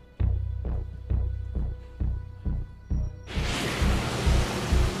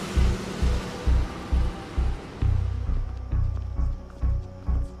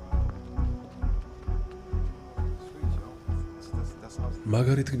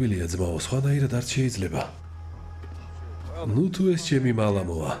 მაგარი ტკბილია ძმაო, სხვანაირად არ შეიძლება. ნუ თუ ეს ჩემი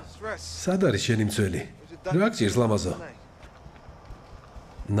მალამოა. სად არის შენი მცველი? რა გჭირს ლამაზო?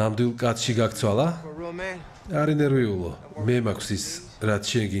 ნამდვილ კაცში გაგცვალა? არი ნერვიულო, მე მაქვს ის, რაც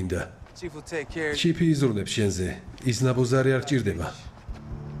შენ გინდა. ჩიფი იზრუნებს შენზე, ის ნაბოზარი არ გჭირდება.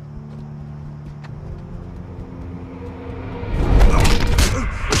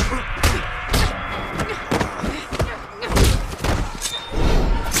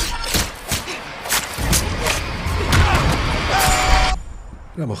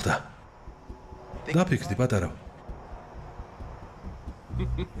 რა მოხდა? დაფიქრდი პატარა.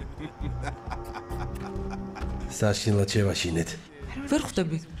 საშინლად შევაშინეთ. ვერ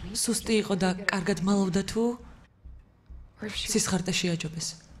ხვდები, სუსტი იყო და კარგად მალავდა თუ სისხარტე შეაჯობეს.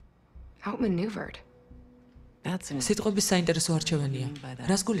 სიტყვების საინტერესო არჩევანია.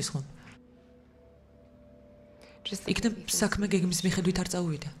 რას გულისხმობ? იქნებ საქმე გეგმის მიხედვით არ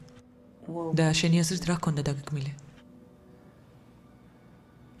წაუვიდა. და შენი აზრით რა ქონდა დაგეგმილი?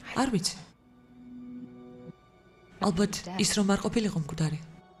 არ ვიცი. ალბათ ის რომ არ ყოფილიყო მკვდარი.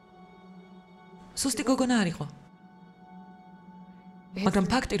 სუსტი გოგონა არ იყო. მაგრამ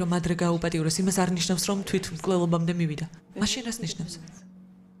ფაქტი რომ ადრე გააუპატიურეს იმას არ ნიშნავს რომ თვით მკვლელობამდე მივიდა. მაშინ რას ნიშნავს?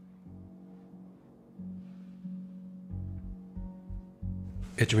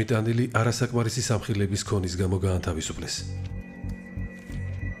 ეჭვმიტანილი არასაკმარისი სამხილების ქონის გამო გაანთავისუფლეს.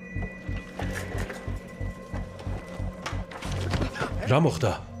 რა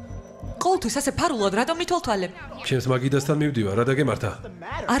მოხდა? ყოველთვის ასე ფარულად რატომ მithვალ თვალებ? ჩემს მაგიდასთან მივდივარ, რა დაგემართა?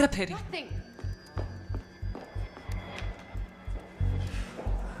 არაფერი.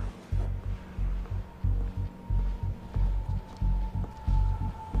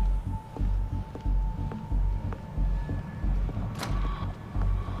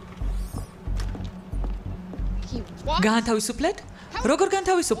 გაანთავისუფლეთ? როგორ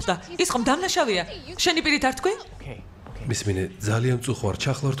განთავისუფლდა? ის ხომ დამნაშავეა. შენი პირით არ თქვი? მისმინე, ძალიან მწუხვარ,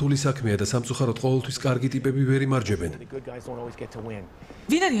 ჩახლართული საქმეა და სამწუხაროდ ყოველთვის კარგი ტიპები ვერ იმარჯვებენ.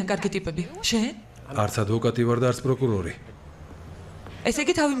 ვინ არიან კარგი ტიპები? შენ? არც ადვოკატი ვარ და არც პროკურორი. ესე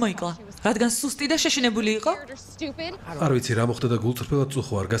იგი თავი მოიკლა, რადგან სუსტი და შეშინებული იყო? არ ვიცი რა მოხდა და გულწრფელად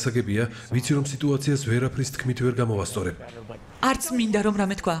წუხვარ, გასაგებია, ვიცი რომ სიტუაციას ვერაფრის თქმით ვერ გამოვასწორებ. არც მინდა რომ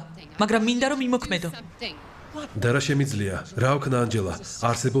რამე თქვა, მაგრამ მინდა რომ იმოქმედო. და რა შემიძლია? რა ვქნა ანჯელა?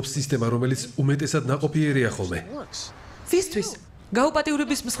 არსებობს სისტემა, რომელიც უმეტესად ნაყოფიერია ხოლმე. ვისთვის?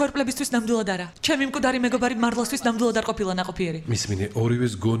 გაუპატიურების მსხვერპლებისთვის ნამდვილად არა. ჩემი მკვდარი მეგობარი მარლოსთვის ნამდვილად არ ყოფილა ნაყოფიერი. მისმინე,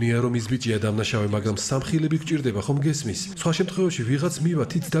 ორივეს გონია რომ ის ბიჭია დამნაშავე, მაგრამ სამხილები გჭირდება, ხომ გესმის? სხვა შემთხვევაში ვიღაც მივა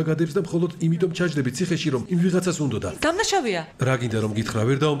თით დაგადებს და მხოლოდ იმიტომ ჩაჯდები ციხეში, რომ იმ ვიღაცას უნდოდა. დამნაშავეა. რა გინდა რომ გითხრა,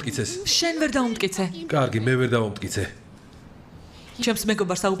 ვერ დაუმტკიცეს? შენ ვერ დაუმტკიცე. კარგი, მე ვერ დავუმტკიცე. ჩემს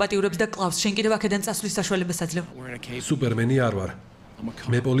მეგობარს აუპატიურებს და კლავს, შენ კიდევ აქედან წასვლის საშუალებას აძლევ. სუპერმენი არ ვარ.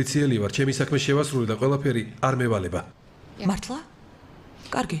 მე პოლიციელი ვარ, ჩემი საქმე შევასრულე და ყველაფერი არ მევალება. მართლა?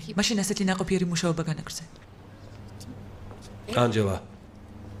 კარგი, მაშინ ასეთი ნაყოფიერი მუშაობა განაგრძე. ანჯელა.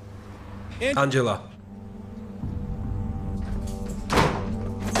 ანჯელა.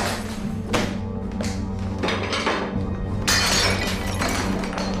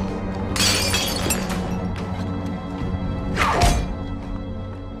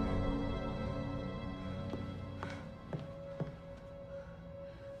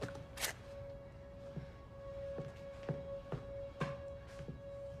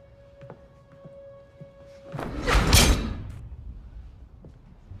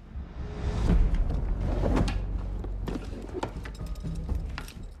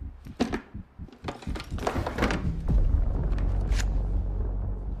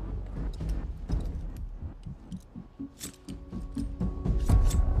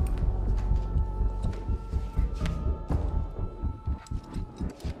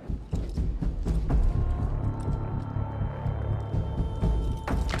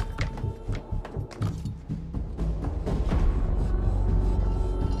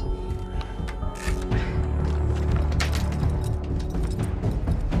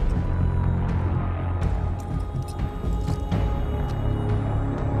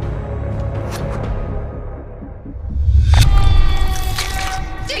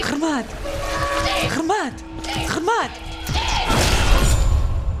 ღრმად!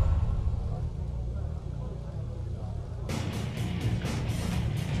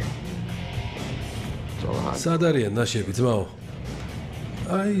 სად არიან ნაშები, ძმაო?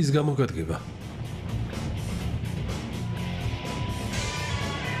 აი, ის გამოგადგება.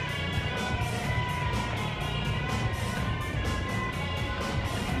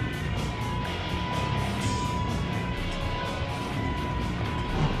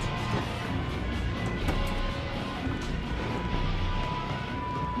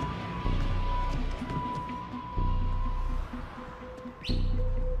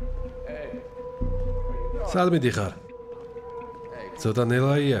 სად მიდიხარ? ცოტა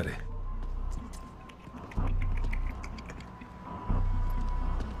ნელაი არის.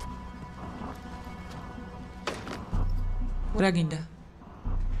 რა გინდა?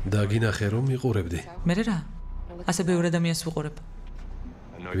 დაგინახე რომ მიყურებდი. მე რა? ასე ბევრ ადამიანს ვუყურებ.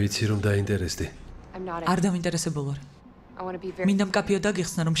 ვიცი რომ დაინტერესდი. არ დავინტერესებული ვარ. მინდა მკაფიო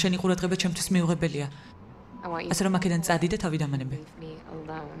დაგიხსნა რომ შენი ყურადღება ჩემთვის მიუღებელია. ასე რომ აქედან წადი და თავი დამანებე.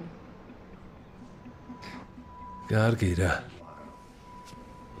 კარგი რა.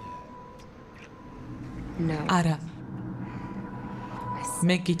 არა.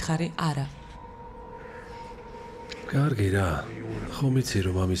 მე გითხარი არა. კარგი რა. ხომ იცი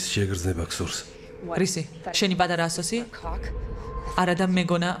რომ ამის შეგრძნება გსურს. რისი? შენი პატარა ასოსი? არა და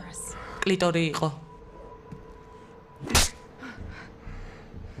მეგონა კლიტორი იყო.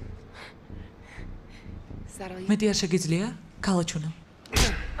 მეტი არ შეგიძლია? კალაჩუნო.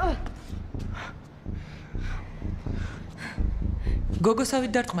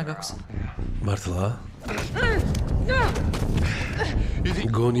 გოგოსავით დარტყმა გაქვს. მართლა?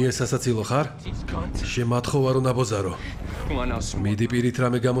 გონი ეს სასაცილო ხარ? შემათხოვა რომ ნაბოზარო. მიდი პირით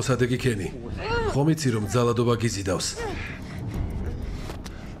რამე გამოსადეგი ქენი. ხომ იცი რომ ძალადობა გიზიდავს?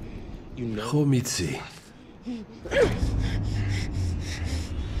 ხომ იცი?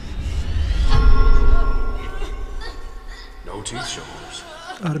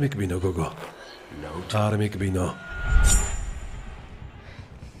 არ მიკბინო გოგო. არ მიკბინო.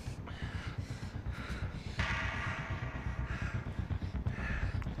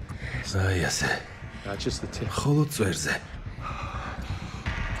 აი ასე. ხოლო წვერზე.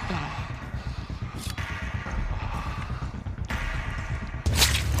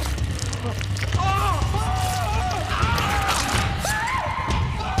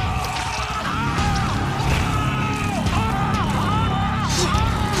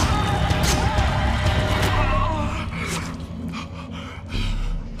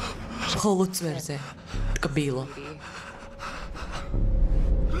 ხოლო წვერზე. ტკბილო.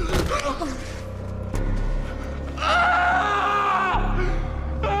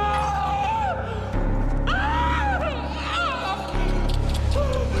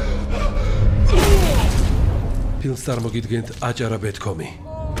 ფილმს წარმოგიდგენთ აჭარა ბეთქომი.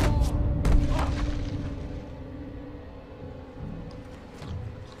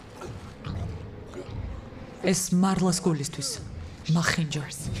 ეს მარლას გულისთვის.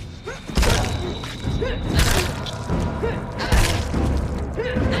 მახინჯოს.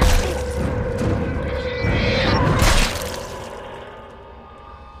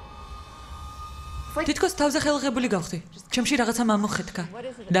 თითქოს თავზე ხელღებული გავხდი. ჩემში რაღაცა მომხეთქა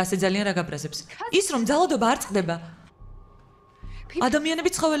და ასე ძალიან რა გაბრაზებს. ის რომ ძალადობა არ წყდება. ადამიანები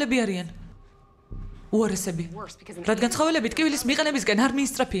ცხოველები არიან. უარესები. რადგან ცხოველები ტკივილის მიყენებისკენ არ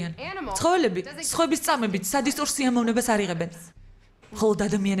მიისწრაფიან. ცხოველები სხვების წამებით სადისტურ სიამოვნებას არ იღებენ. ხოლო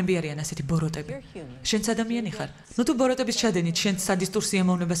ადამიანები არიან ასეთი ბოროტები. შენც ადამიანი ხარ. ნუ თუ ბოროტების ჩადენით შენც სადისტურ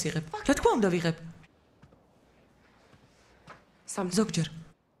სიამოვნებას იღებ. რა თქმა უნდა ვიღებ. ზოგჯერ.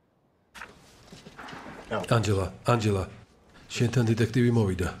 ანჯელა, შენთან დეტექტივი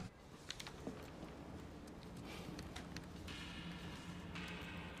მოვიდა.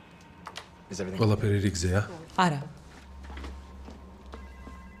 ყველაფერი რიგზეა? არა.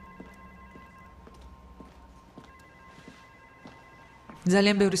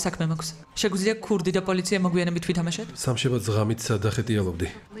 ძალიან ბევრი საქმე მაქვს. შეგვიძლია ქურდი და პოლიცია მოგვიანებით ვითამაშოთ? სამშაბათს ღამით სადახეტიალობდი.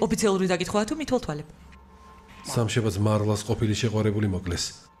 ოფიციალური დაკითხვაა თუ მითვალთვალებ? სამშაბათს მარლას ყოფილი შეყვარებული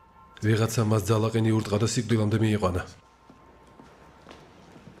მოკლეს. ვიღაცა მას ძალაყინი ურტყა და სიკვდილამდე მიიყვანა.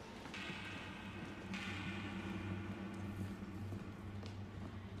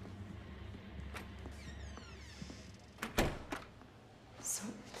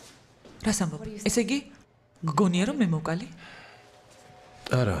 რას ამბობ? ესე იგი, გგონია რომ მე მოვკალი?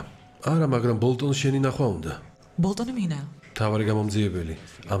 არა, მაგრამ ბოლტონს შენი ნახვა უნდა. ბოლტონი მინაა. თავარი გამომძიებელი.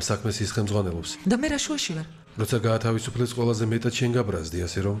 ამ საქმეს ის ხელმძღვანელობს. და მე რა შუაში ვარ? როცა გაათავისუფლეს ყველაზე მეტად შენ გაბრაზდი,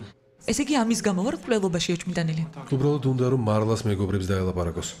 ასე რომ ესე იგი ამის გამო ვარ მკვლელობაში ეჭვმიტანილი. უბრალოდ უნდა რომ მარლას მეგობრებს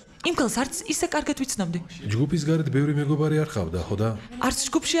დაელაპარაკოს. იმ კალს არც ისე კარგად ვიცნობდი. ჯგუფის გარეთ ბევრი მეგობარი არ ხავდა, ხო და? არც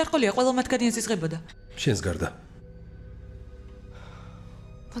ჯგუფში არ ყოლია, ყველა მათგანი ეზიზღებოდა. შენს გარდა.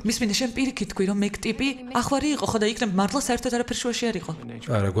 მისმინე შენ პირიქით თქვი რომ მეკ ტიპი ახვარი იყო, ხო და იქნებ მარლა საერთოდ არაფერ შუაში არ იყო.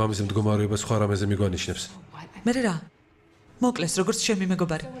 არა, გვამის მდგომარეობა სხვა რამეზე მიგვანიშნებს. მე რა? მოკლეს როგორც ჩემი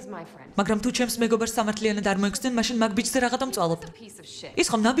მეგობარი. მაგრამ თუ ჩემს მეგობარს სამართლიანად არ მოიგზნენ, მაშინ მაგ ბიჭზე რაღაცა მწვალობ. ის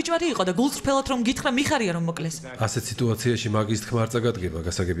ხომ ნაბიჯვარი იყო და გულწრფელად რომ გითხრა მიხარია რომ მოკლეს. ასეთ სიტუაციაში მაგის თქმა არ წაგადგება,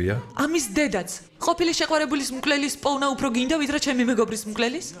 გასაგებია? ამის დედაც. ყოფილი შეყვარებულის მკვლელის პოვნა უფრო გინდა ვიდრე ჩემი მეგობრის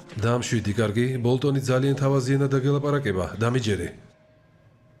მკვლელის? დამშვიდი, კარგი, ბოლტონი ძალიან თავაზიანად დაგელაპარაკება, დამიჯერე.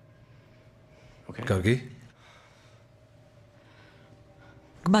 კარგი?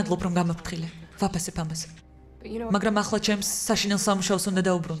 გმადლობ რომ გამაფრთხილე. ვაფასებ ამას. მაგრამ ახლა ჩემს საშინელ სამუშაოს უნდა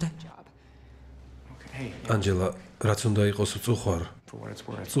დაუბრუნდე. ანჯელა, რაც უნდა იყოს უწუხვარ.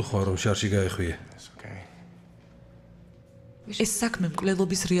 უწუხვარ რომ შარში გაეხვიე. ეს საქმე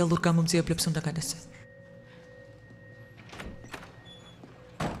მკვლელობის რეალურ გამომძიებლებს უნდა გადასცე.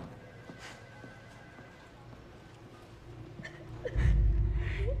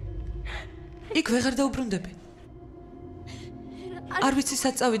 იქ ვეღარ დაუბრუნდები. არ ვიცი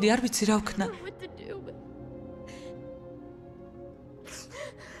სად წავიდი, არ ვიცი რა ვქნა.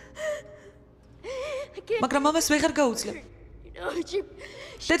 მაგრამ ამას ვეღარ გაუძლებ.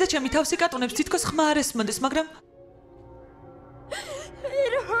 დედა ჩემი თავსი კატუნებს თითქოს ხმა არ ესმოდეს, მაგრამ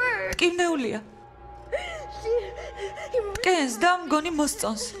ტკივნეულია. ტკენს და მგონი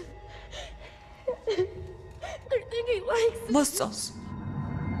მოსწონს. მოსწონს.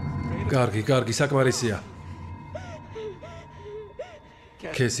 კარგი, საკმარისია.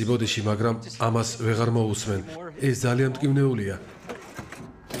 ქესი ბოდიში, მაგრამ ამას ვეღარ მოусმენ. ეს ძალიან მტკივნეულია.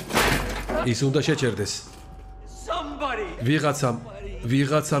 ის უნდა შეჩერდეს.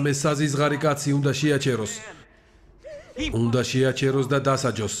 ვიღაცამ ეს საზიზღარი კაცი უნდა შეაჩეროს. უნდა შეაჩეროს და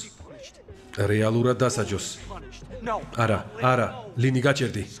დასაჯოს. რეალურად დასაჯოს. არა, ლინი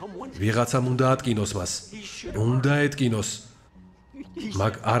გაჩერდი. ვიღაცამ უნდა ატკინოს მას. უნდა ეტკინოს.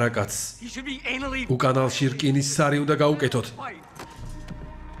 მაგ არა კაცს. უკანალში რკინის სარი უნდა გაუკეთოთ.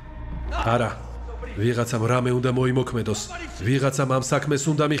 არა, ვიღაცამ რამე უნდა მოიმოქმედოს. ვიღაცამ ამ საქმეს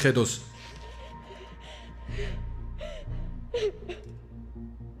უნდა მიხედოს.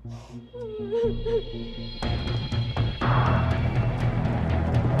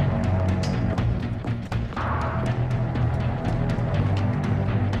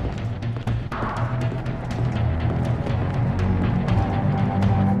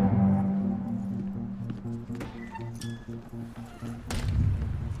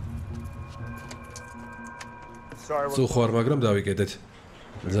 წუხვარ, მაგრამ დავიკედეთ.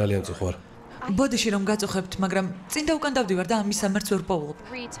 ძალიან წუხვარ. ბოდიში რომ გაწუხებთ, მაგრამ წინ და უკან დავდივარ და ამის სამერც ვერ პოულობ.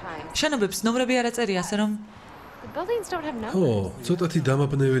 შენობებს ნომრები არ აწერია, ასე რომ ცოტათი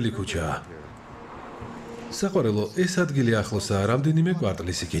დამაბნეველი ქუჩაა. საყვარელო, ეს ადგილი ახლოსაა რამდენიმე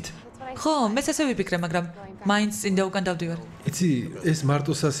კვარტლის იქით. ხო, მეც ასე ვიფიქრე, მაგრამ მაინც წინ და უკან დავდივარ. იცი, ეს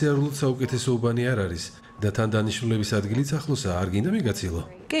მარტო სასიარულოდ საუკეთესო უბანი არ არის და თან დანიშნულების ადგილიც ახლოსაა, არ გინდა მიგაცილო?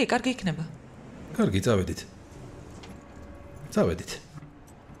 კი, კარგი იქნება. კარგი, წავედით.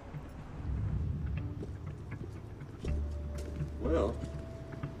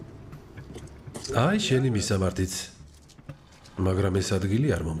 აი, შენი მისამართიც. მაგრამ ეს ადგილი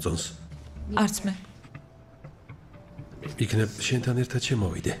არ მომწონს. არც მე. იქნებ შენთან ერთად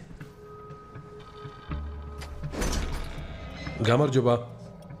შემოვიდე. გამარჯობა.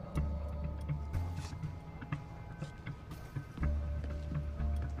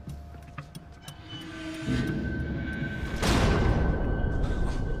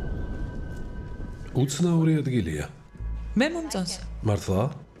 უცნაური ადგილია. მე მომწონს. მართლა?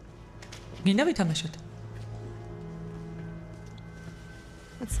 გინდა ვითამაშოთ?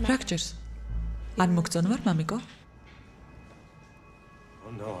 რა გჭირს? არ მოგწონ ვარ, მამიკო?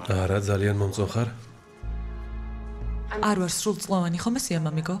 არა, ძალიან მომწონ ხარ. არ ვარ სრულწლოვანი, ხომ ესეა,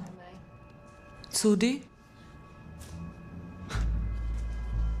 მამიკო? ცუდი?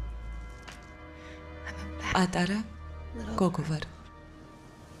 პატარა გოგო ვარ.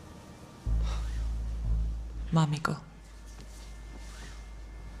 მამიკო.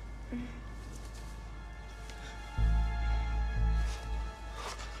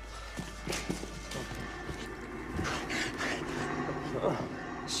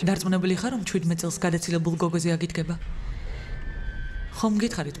 დარწმუნებული ხარ, რომ 17 წელს გადაცილებულ გოგოზე აგიდგება? ხომ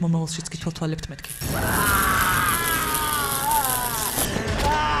გითხარით, მომავალშიც გითვალთვალებთ მეთქი?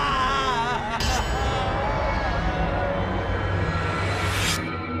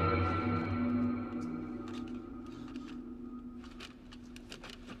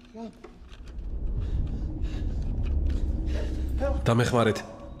 დამეხმარეთ.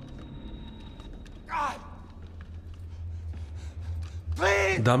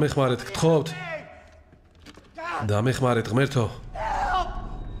 დამეხმარეთ, გთხოვთ. დამეხმარეთ, ღმერთო.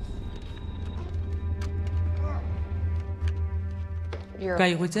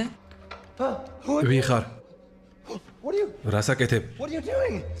 გაიღვიძე? ვინ ხარ? რას აკეთებ?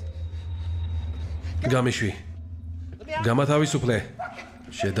 გამიშვი. გამათავისუფლე.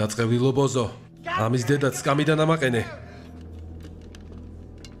 შედაწყევლილო ბოზო. ამის დედაც სკამიდან ამაყენე.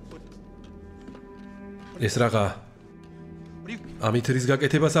 ეს რაღა? ამით რის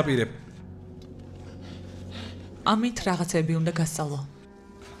გაკეთებას აპირებ? ამით რაღაცები უნდა გასწავლო.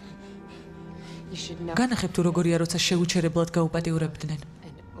 განახებ თუ როგორია, როცა შეუჩერებლად გაუპატიურებდნენ.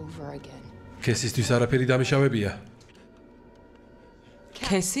 ქესისთვის არაფერი დამიშავებია.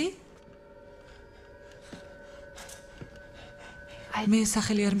 ქესი? მე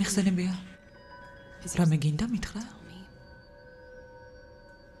სახელი არ მიხსენებია. რამე გინდა მითხრა?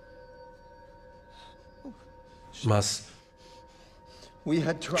 მას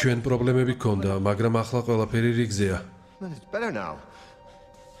ჩვენ პრობლემები გქონდა, მაგრამ ახლა ყველაფერი რიგზეა.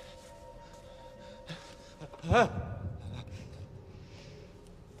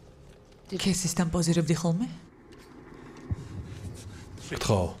 ქესისთან პოზირებდი ხოლმე?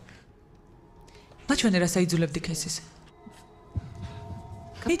 გთხოვ. მაჩვენე რა საიძულებდი ქესის.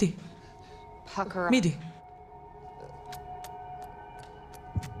 მიდი. მიდი.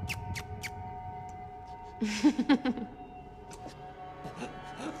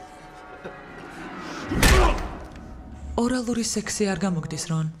 ორალური სექსი არ გამოგდის,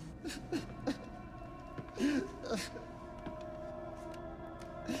 რონ?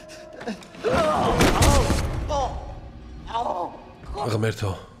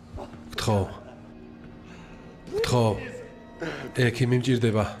 ღმერთო, გთხოვ. ექი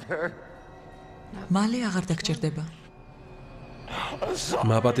მიმჭირდება. მალე აღარ დაგჭირდება.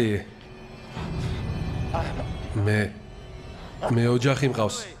 მაპატიე. მე ოჯახი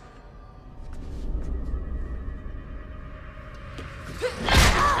მყავს.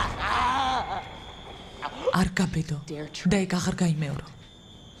 არ გაბედო და ეგ აღარ გაიმეორო.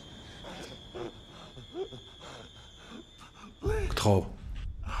 გთხოვ.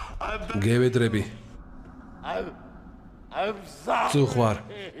 გევედრები. წუხვარ.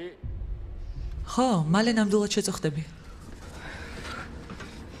 ხო, მალე ნამდვილად შეწუხდები.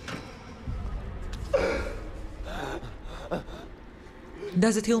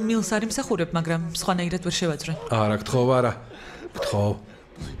 დაზეთილ მილს არ იმსახურებ, მაგრამ სხვანაირად ვერ შევაძრე. არა, გთხოვ, არა. გთხოვ.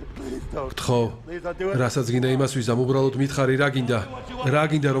 რასაც გინდა იმას ვიზამ, უბრალოდ მითხარი, რა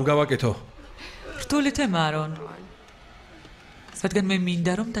გინდა რომ გავაკეთო. რთული თემაა, რონ. რადგან მე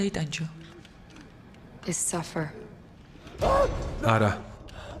მინდა რომ დაიტანჯო. არა.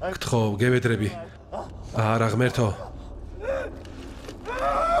 გთხოვ, გევედრები. არა, ღმერთო.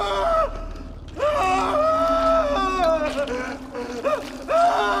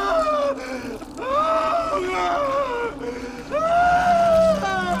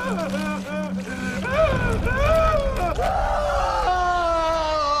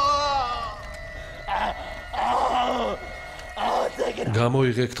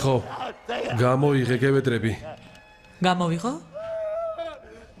 გამოიღე, გთხოვ. გამოიღე, გევედრები. გამოვიღო?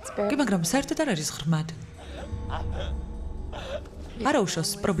 კი, მაგრამ საერთოდ არ არის ღრმად. არა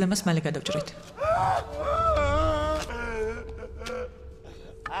უშავს, პრობლემას მალე გადავჭრით.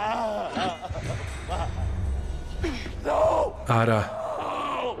 არა.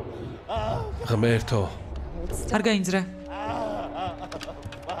 ღმერთო. არ გაინძრე.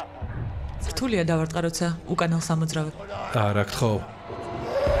 რთულია დავარტყა, როცა უკანალს ამოძრავებ. არა, გთხოვ.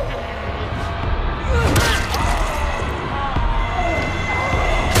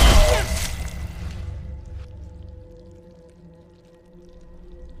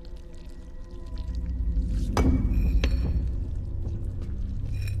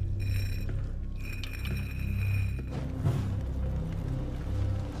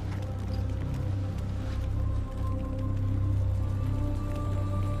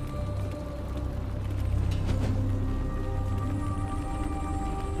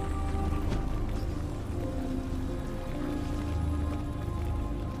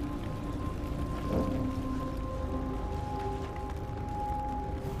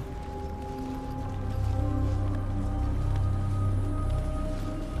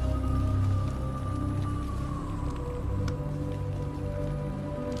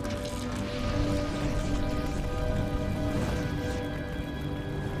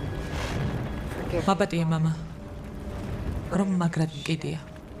 მაპატიე, მამა. რომ მაგრად მკიდია.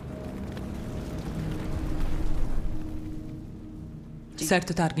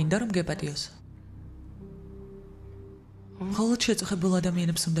 საერთოდ არ გინდა რომ გეპატიოს. მხოლოდ შეწუხებულ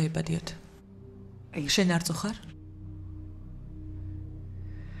ადამიანებს უნდა იპატიოთ. შენ არ წუხარ?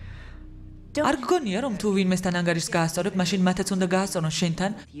 არ გგონია რომ თუ ვინმესთან ანგარიშს გაასწორებ, მაშინ მათაც უნდა გაასწორონ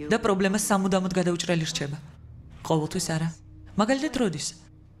შენთან და პრობლემა სამუდამოდ გადაუჭრელი რჩება. ყოველთვის არა. მაგალითად როდის?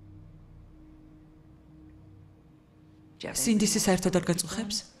 სინდისი საერთოდ არ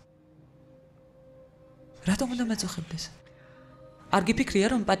გაწუხებს? რატომ უნდა მეწუხებდეს? არ გიფიქრია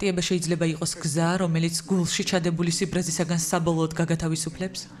რომ პატიება შეიძლება იყოს გზა, რომელიც გულში ჩადებული სიბრაზისაგან საბოლოოდ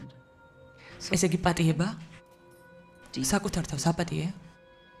გაგათავისუფლებს? ესე იგი პატიება? საკუთარ თავს აპატიე?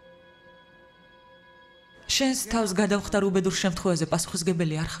 შენს თავს გადავხდარ უბედურ შემთხვევაზე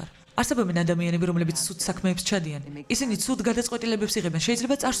პასუხისგებელი არ ხარ. არსებობენ ადამიანები, რომლებიც ცუდ საქმეებს ჩადიან. ისინი ცუდ გადაწყვეტილებებს იღებენ.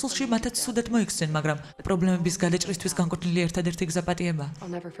 შეიძლება წარსულში მათაც ცუდად მოიქცნენ, მაგრამ პრობლემების გადაჭრისთვის განკუთვნილი ერთადერთი გზა პატიება.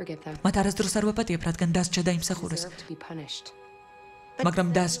 მათ არასდროს არ ვაპატიებ, რადგან დასჯა დაიმსახურეს. მაგრამ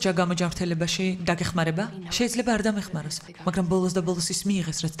დასჯა გამოჯანმრთელებაში დაგეხმარება? შეიძლება არ დამეხმაროს, მაგრამ ბოლოს და ბოლოს ის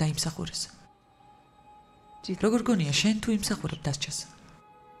მიიღეს, რაც დაიმსახურეს. როგორ გონია შენ თუ იმსახურებ დასჯას?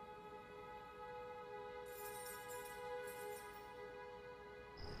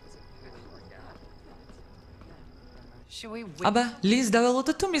 აბა, ლინს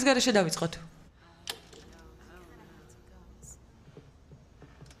დაველოდოთ თუ მის გარეშე დავიწყოთ?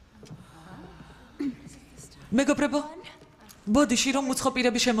 მეგობრებო, ბოდიში რომ უცხო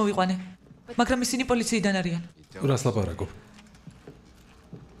პირები შემოვიყვანე, მაგრამ ისინი პოლიციიდან არიან. რას ლაპარაკობ?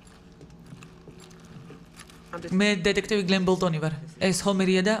 მე დეტექტივი გლენ ბოლტონი ვარ. ეს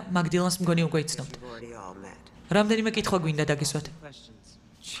ჰომერია და მაგდილანს მგონი უკვე იცნობთ. რამდენიმე კითხვა გვინდა დაგისვათ.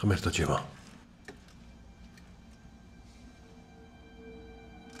 ღმერთო ჩემო.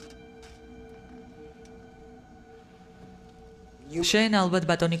 შენ ალბათ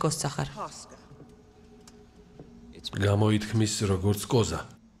ბატონი კოსცა ხარ. გამოითქმის როგორც კოზა.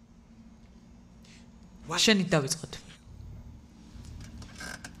 შენით დავიწყოთ.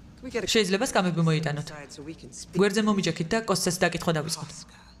 შეიძლება სკამები მოიტანოთ. გვერდზე მომიჯექით და კოსცას დაკითხვა დავიწყოთ.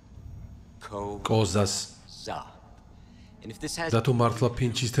 კოზას. და თუ მართლა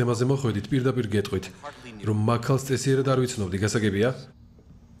ფინჩის თემაზე მოხვედით, პირდაპირ გეტყვით, რომ მაქალს წესიერად არ ვიცნობდი, გასაგებია?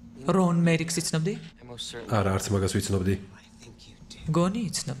 რონ მერიქსს იცნობდი? არა, არც მაგას ვიცნობდი. გონი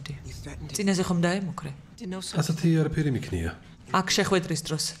იცნობდი. წინაზე ხომ დაემუქრე? ასეთი არაფერი მიქნია. აქ შეხვედრის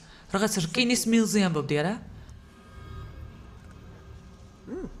დროს რაღაც რკინის მილზე ამბობდი, არა?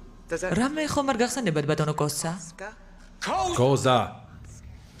 რამე ხომ არ გახსენებათ ბატონო კოსცა? კოზა.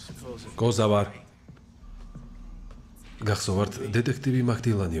 კოზა ვარ. გახსოვართ, დეტექტივი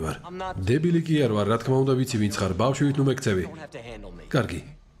მაგდილანი ვარ. დებილი კი არ ვარ, რა თქმა უნდა ვიცი ვინც ხარ, ბავშვით ნუ მეკცევი. კარგი.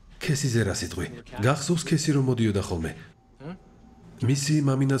 ქესიზე რა სიტყვი. გახსოვს ქესი რომ მოდიოდა ხოლმე. მისი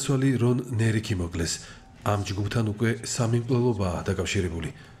მამინაცვალი რონ ნერიკი მოკლეს. ამ ჯგუფთან უკვე სამიმკვლელობაა დაკავშირებული.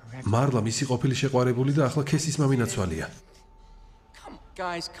 მარლა მისი ყოფილი შეყვარებული და ახლა ქესის მამინაცვალია.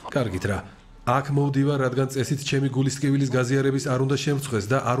 კარგით რა. აქ მოვდივარ, რადგან წესით ჩემი გულისკევილის გაზიარების არ უნდა შემწყვეს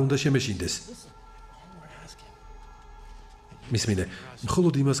და არ უნდა შემეშინდეს. მისმინე,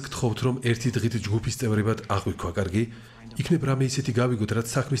 მხოლოდ იმას გთხოვთ, რომ ერთი დღით ჯგუფის წევრებად აღვიქვა, კარგი? იქნებ რამე ისეთი გავიგოთ, რაც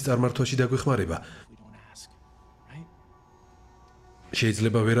საქმის წარმართვაში დაგვეხმარება.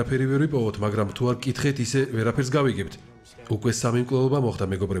 შეიძლება ვერაფერი ვერ ვიპოვოთ, მაგრამ თუ არ გკითხეთ, ისე ვერაფერს გავიგებთ. უკვე სამიმკვლელობა მოხდა,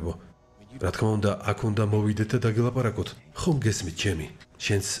 მეგობრებო. რა თქმა უნდა, აქ უნდა მოვიდეთ და დაგელაპარაკოთ. ხომ გესმით ჩემი?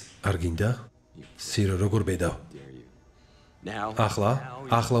 შენს არ გინდა? სირო როგორ ბედავ?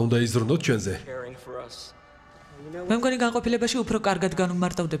 ახლა უნდა იზრუნოთ ჩვენზე. მე მგონი განყოფილებაში უფრო კარგად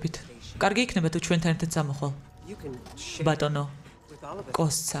განუმარტავდებით. კარგი იქნება თუ ჩვენთან ერთად წამოხვალ. ბატონო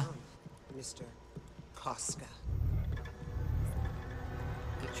კოსცა.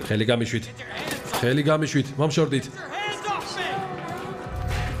 ხელი გამიშვით. ხელი გამიშვით, მომშორდით.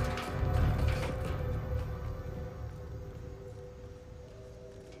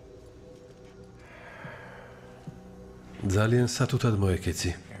 ძალიან სათუთად მოეკეცი.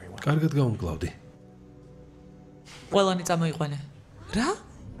 კარგად გაუმკლავდი. ყველანი წამოიყვანე. რა?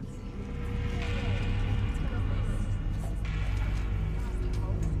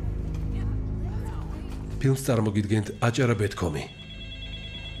 ფილმს წარმოგიდგენთ აჭარა ბეთქომი.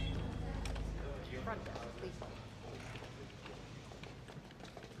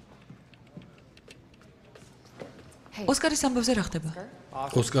 ოსკარის ამბავზე რა ხდება?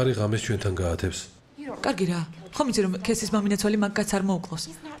 ოსკარი ღამეს ჩვენთან გაათებს. კარგი რა. ხომ იცი რომ ქესის მამინაცვალი მაგ კაცს არ მოუკლოს.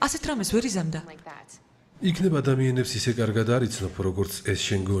 ასეთ რამეს ვერ იზამდა. იქნებ ადამიანებს ისე კარგად არ იცნობ, როგორც ეს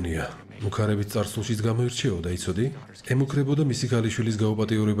შენ გონია. მუქარებით წარსულშიც გამოირჩეოდა, იცოდი? ემუქრებოდა მისი ქალიშვილის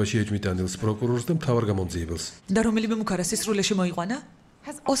გაუპატიურებაში ეჭმიტანილს, პროკურორს და მთავარ გამომძიებელს. და რომელიმე მუქარა სისრულეში მოიყვანა?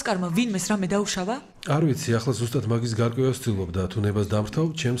 ოსკარმა ვინმეს რამე დაუშავა? არ ვიცი, ახლა ზუსტად მაგის გარკვევას ვცდილობ და თუ ნებას დამრთავ,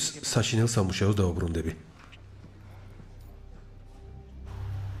 ჩემს საშინელ სამუშაოს დაუბრუნდები.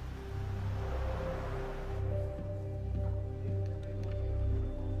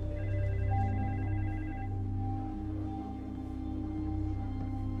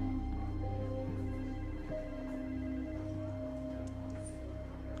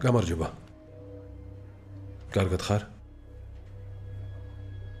 გამარჯობა. კარგად ხარ?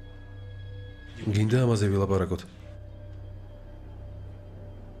 გინდა ამაზე ვილაპარაკოთ?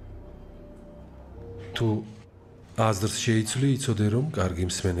 თუ აზრს შეიცვლი, იცოდე რომ კარგი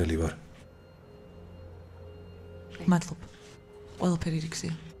მსმენელი ვარ. მადლობა. ყველაფერი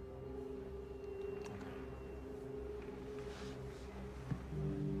რიგზეა.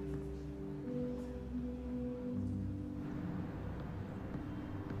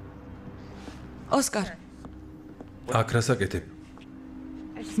 ოსკარ. აქ რას აკეთებ?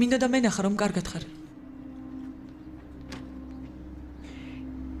 მინდა და მენახა რომ კარგად ხარ.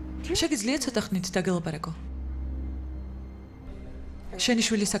 შეგიძლია ცოტა ხნით დაგელაპარაკო? შენი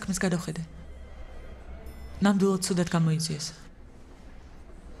შვილის საქმეს გადავხედე. ნამდვილად ცუდად გამოიძიეს.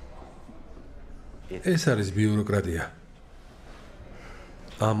 ეს არის ბიუროკრატია.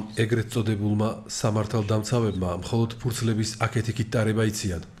 ამ ეგრეთ წოდებულმა სამართალდამცავებმა მხოლოდ ფურცლების აქეთ-იქით ტარება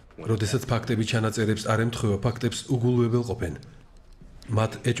იციან. როდესაც ფაქტები ჩანაწერებს არ ემთხვევა, ფაქტებს უგულვებელყოფენ.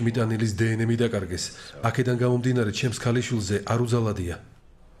 მათ ეჭმიტანილის დნმ დაკარგეს. აქედან გამომდინარე, ჩემს ქალიშვილზე არ უძალადია.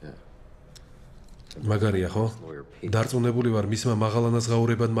 მაგარია, ხო? დარწმუნებული ვარ, მისმა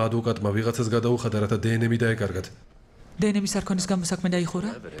მაღალანაზღაურებადმა ადვოკატმა ვიღაცას გადაუხადა, რათა დნმ დაეკარგათ. დნმ-ის არქონის გამო საქმე დაიხურა?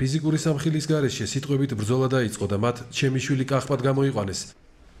 ფიზიკური სამხილის გარეშე სიტყვებით ბრძოლა დაიწყო და მათ ჩემი შვილი კახბად გამოიყვანეს.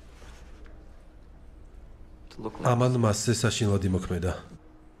 ამან მასზე საშინლად იმოქმედა.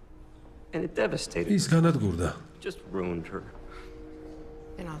 ის განადგურდა.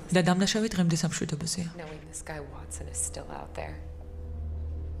 და დამნაშავე დღემდე სამშვიდობოზეა.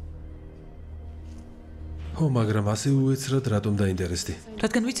 ხო, მაგრამ ასე უეცრად რატომ დაინტერესდი?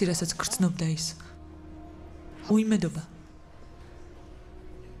 რადგან ვიცი, რასაც გრძნობდა ის. უიმედობა.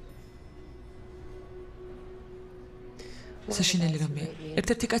 საშინელი რამეა.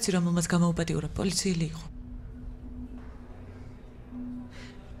 ერთ-ერთი კაცი, რომელმაც გამოუპატიურა, პოლიციელი იყო.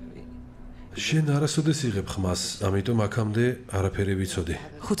 შენ არასოდეს იღებ ხმას, ამიტომ აქამდე არაფერი ვიცოდი.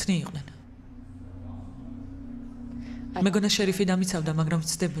 ხუთნი იყვნენ. მეგონა შერიფი დამიცავდა, მაგრამ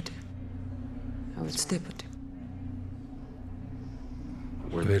ვწდებოდი.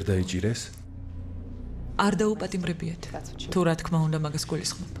 ვერ დაიჭირეს? არ დაუპატიმრებიათ. თუ რა თქმა უნდა, მაგას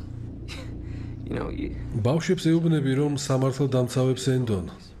გულისხმობ. ბავშვებს ეუბნები, რომ სამართლო დამცავებს ენდონ.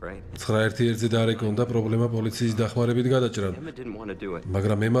 9-1-ზე დარეკონ და პრობლემა პოლიციის დახმარებით გადაჭრან.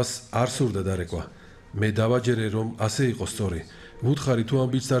 მაგრამ ემას არ სურდა დარეკვა. მე დავაჯერე, რომ ასე იყო სწორი. ვუთხარი, თუ ამ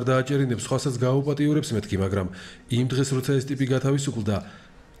ბიჭს არ დააჭერინებს, სხვასაც გააუპატიურებს მეთქი, მაგრამ იმ დღეს, როცა ეს ტიპი გათავისუფლდა,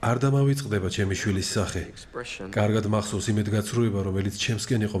 არ დამავიწყდება ჩემი შვილის სახე. კარგად მახსოვს იმედგაცრუება, რომელიც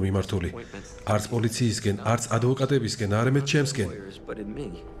ჩემსკენ იყო მიმართული. არც პოლიციისკენ, არც ადვოკატებისკენ, არამედ ჩემსკენ.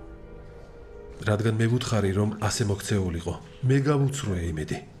 რადგან მე ვუთხარი, რომ ასე მოქცეულიყო. მე გავუცრუე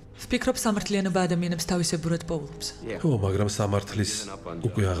იმედი. ვფიქრობ, სამართლიანობა ადამიანებს თავისებურად პოულობს. ხო, მაგრამ სამართლის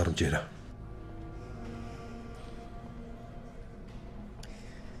უკვე აღარ მჯერა.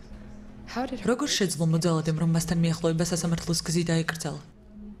 როგორ შეძლო მოძალადემ, რომ მასთან მიახლოება სასამართლოს გზით დაიკრძალა?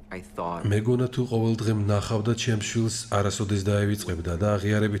 მეგონა თუ ყოველდღე მნახავდა ჩემს შვილს, არასოდეს დაევიწყებდა და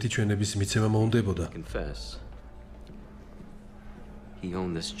აღიარებითი ჩვენების მიცემა მოუნდებოდა.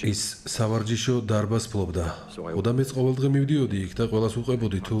 ის სავარჯიშო დარბაზს ფლობდა. და მეც ყოველდღე მივდიოდი იქ და ყველას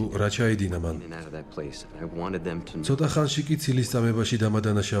უყვებოდი თუ რა ჩაიდინა მან. ცოტა ხანში კი ცილის წამებაში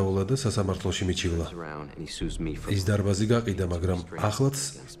დამადანაშაულა და სასამართლოში მიჩივლა. ის დარბაზი გაყიდა, მაგრამ ახლაც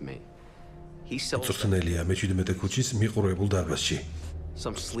წვრთნელია მე-17 ქუჩის მიყურებულ დარბაზში.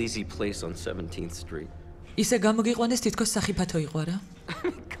 ისე გამოგიყვანეს, თითქოს სახიფათო იყო რა?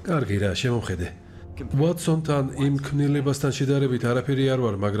 კარგი რა, შემომხედე. ვატსონთან იმ ქმნილებასთან შედარებით არაფერი არ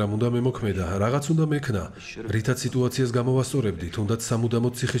ვარ, მაგრამ უნდა მემოქმედა, რაღაც უნდა მექნა, რითაც სიტუაციას გამოვასწორებდი, თუნდაც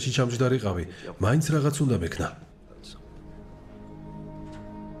სამუდამოდ ციხეში ჩამჯდარიყავი, მაინც რაღაც უნდა მექნა.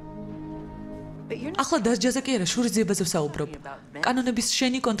 ახლა დასჯაზე კი არა, შურის ძიებაზე ვსაუბრობ. კანონების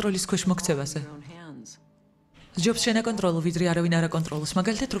შენი კონტროლის ქვეშ მოქცევაზე. სჯობს შენ აკონტროლო, ვიდრე არავინ არ აკონტროლოს,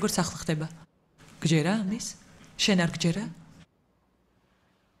 მაგალითად როგორც ახლა ხდება. გჯერა ამის? შენ არ გჯერა?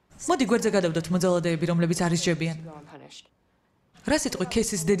 მოდი გვერდზე გადავდოთ მოძალადეები, რომლებიც არ ისჯებიან. რა სიტყვი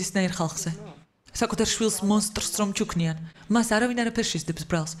ქესის დედისნაირ ხალხზე? საკუთარ შვილს მონსტრს რომ ჩუქნიან, მას არავინ არაფერს ისდებს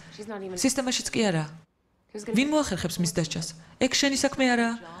ბრალს. სისტემაშიც კი არა. ვინ მოახერხებს მის დასჯას? ეგ შენი საქმე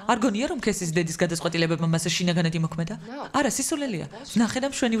არაა? არ გონია რომ ქესის დედის გადაწყვეტილებებმა მასზე შინაგანად იმოქმედა? არა, სისულელია. ნახე და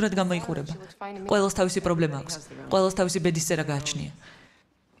მშვენივრად გამოიყურება. ყველას თავისი პრობლემა აქვს. ყველას თავისი ბედისწერა გააჩნია.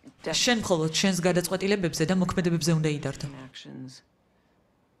 შენ მხოლოდ შენს გადაწყვეტილებებზე და მოქმედებებზე უნდა იდარდო.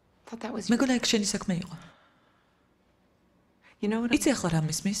 მეგონა ეგ შენი საქმე იყო. იცი ახლა რა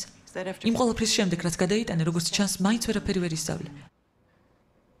მისმის? იმ ყველაფრის შემდეგ, რაც გადაიტანე, როგორც ჩანს, მაინც ვერაფერი ვერ ისწავლე.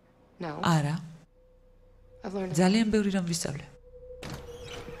 არა. ძალიან ბევრი რამ ვისწავლე.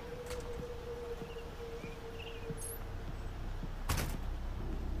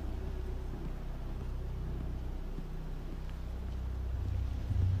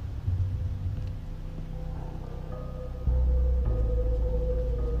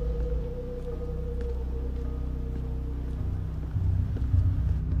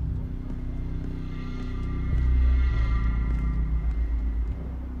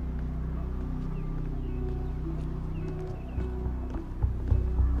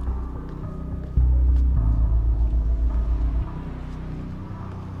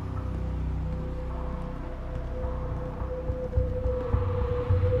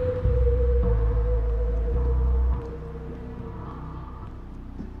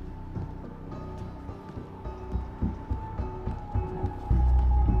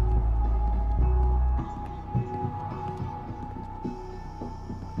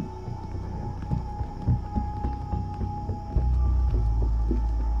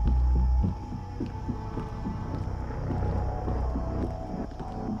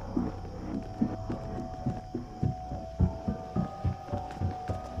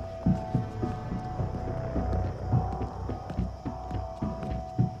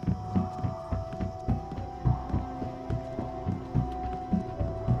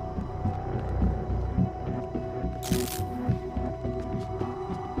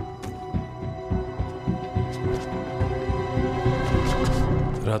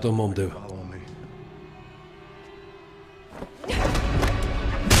 რატომ მომდევ?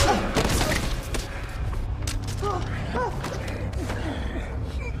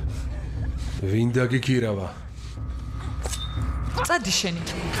 ვინ დაგიქირავა? წადი შენი.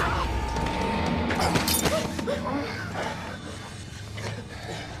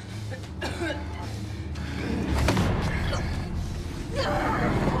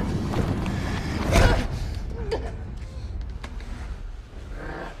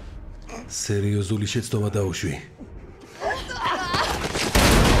 სერიოზული შეცდომა დაუშვი.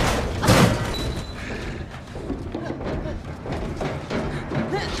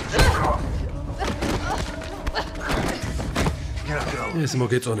 ეს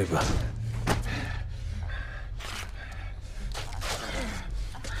მოგეწონება.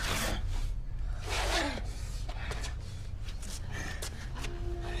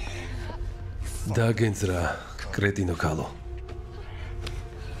 დაგენძრა, კრეტინო ქალო.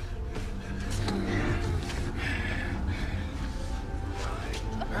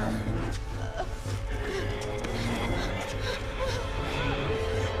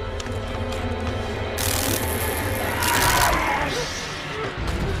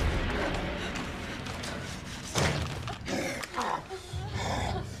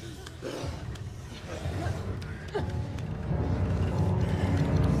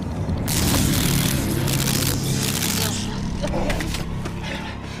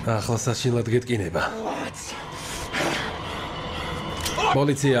 ახლა საშინლად გეტკინება.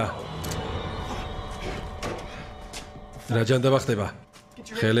 პოლიცია. რა ჯანდაბა ხდება?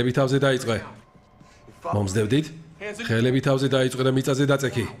 ხელები თავზე დაიწყე. მომზდევდით? ხელები თავზე დაიწყე და მიწაზე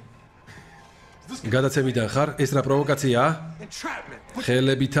დაწექი. გადაცემიდან ხარ? ეს რა პროვოკაციაა?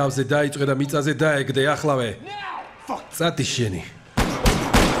 ხელები თავზე დაიწყე და მიწაზე დაეგდე ახლავე. წადი შენი.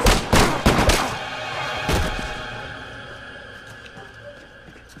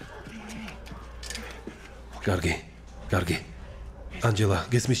 კარგი. ანჯელა,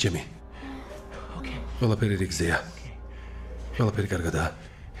 გესმის ჩემი? ყველაფერი რიგზეა. ყველაფერი კარგადაა.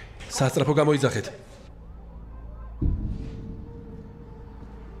 სასწრაფო გამოიძახეთ.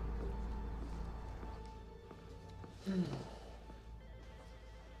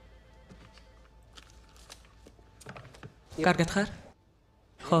 კარგად ხარ?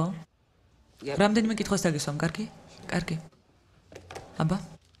 ხო? რამდენიმე კითხვას დაგესვამ, კარგი? კარგი. აბა.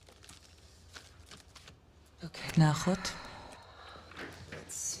 ნახოთ.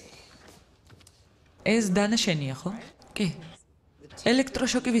 ეს დანაშენია, ხო? კი.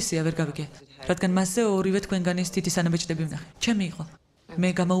 ელექტროშოკი ვისია, ვერ გავიგე. რადგან მასზე ორივე თქვენგანის თითი სანაბეჭდები ვნახე. ჩემი იყო. მე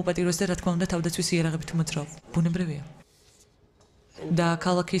გამაუპატიროს და რა თქმა უნდა თავდაცვის იარაღებით მოძრაობ. ბუნებრივია. და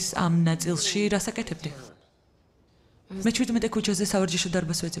ქალაქის ამ ნაწილში რასაკეთებდი? მე 17 ქუჩაზე სავარჯიშო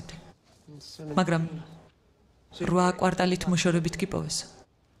დარბას ვეძებდი. მაგრამ 8 კვარტალით მოშორებით კი პოვეს.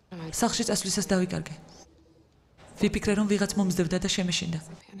 სახლში წასვლისას დავიკარგე. ვიფიქრე რომ ვიღაც მომზდევდა და შემეშინდა.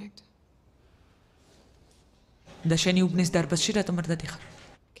 და შენი უბნის დარბაზში რატომ არ დადიხარ?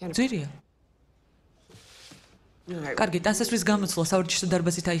 ძვირია. კარგი, ტანსაცმლის გამოცვლა სავარჯიშო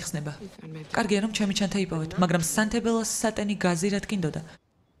დარბაზით აიხსნება. კარგია რომ ჩემი ჩანთა იპოვეთ, მაგრამ სანტებელოს სატენი გაზი რა თქინდოდა?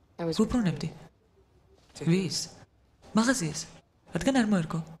 ვუბრუნებდი. ვის? მაღაზიას. რადგან არ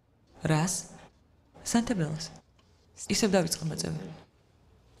მოერგო? რას? სანტებელოს. ისევ დავიწყე მოწევი.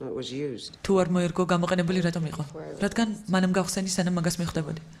 თუ არ მოერგო გამოყენებული რატომ იყო? რადგან მანამ გავხსენი სანამ მაგას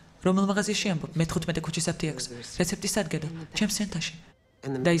მიხვდებოდი. რომელ მაღაზიაში ამბობ? მე-15 ქუჩის აფთიაქს. რეცეპტი სადგედო, ჩემს ცენტრში.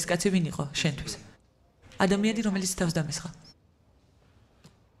 და ის კაცი ვინ იყო შენთვის? ადამიანი, რომელიც თავს დამესხა.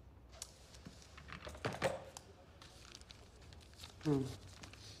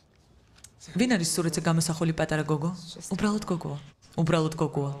 ვინ არის სურათზე გამოსახული პატარა გოგო? უბრალოდ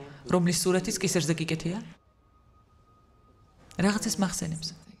გოგოა. რომლის სურათიც კისერზე გიკეთია? რაღაცას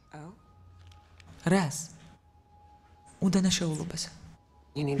მახსენებს. რას? უდანაშაულობას.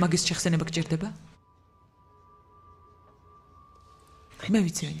 მაგის შეხსენება გჭირდება? მე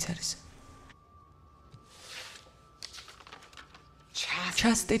ვიცი ვინც არის.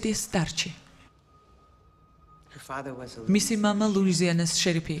 ჩასტედის სტარჩი. მისი მამა ლუიზიანას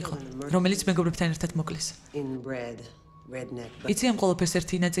შერიფი იყო, რომელიც მეგობრებთან ერთად მოკლეს. იცი ამ ყველაფერს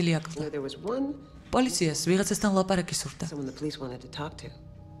ერთი ნაწილი აკლდა. პოლიციას ვიღაცასთან ლაპარაკი სურდა.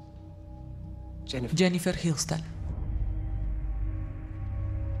 ჯენიფერ ჰილსთან.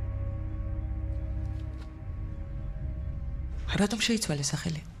 რატომ შეიცვალა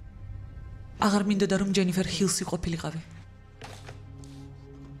სახელი? აღარ მინდოდა რომ ჯენიფერ ჰილსი ყოფილიყავი.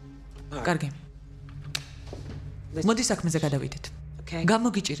 კარგი. მოდი საქმეზე გადავიდეთ.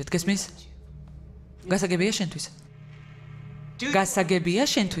 გამოგიჭირეთ, გესმის? გასაგებია შენთვის? გასაგებია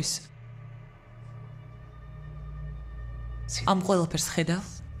შენთვის? ამ ყველაფერს ხედავ?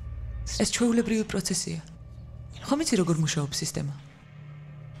 ეს ჩვეულებრივი პროცესია. ხომ იცი როგორ მუშაობს სისტემა?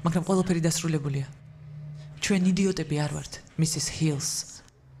 მაგრამ ყველაფერი დასრულებულია. ჩვენ იდიოტები არ ვართ, მისის ჰილს.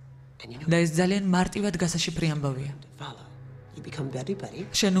 და ეს ძალიან მარტივად გასაშიფრი ამბავია.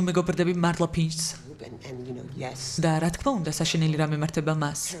 შენ უმეგობრდები მართლა ფინჩს. და რა თქმა უნდა, საშინელი რამე მართება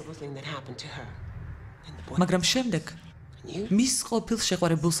მას. მაგრამ შემდეგ მის ყოფილ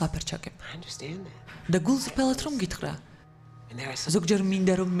შეყვარებულს აფერჩაკებ. და გულწრფელად რომ გითხრა, ზოგჯერ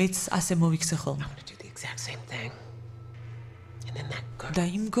მინდა რომ მეც ასე მოვიქცე ხოლმე. და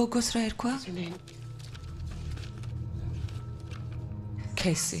იმ გოგოს რა ერქვა?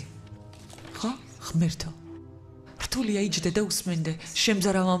 კესი. ხო? ღმერთო. რთულია იჯდე და უსმენდე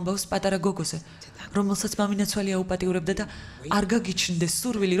შემზარავ ამბავს პატარა გოგოზე, რომელსაც მამინაცვალია უპატიურებდა და არ გაგიჩნდეს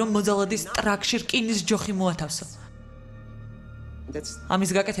სურვილი, რომ მოძალადის ტრაქში რკინის ჯოხი მოათავსო.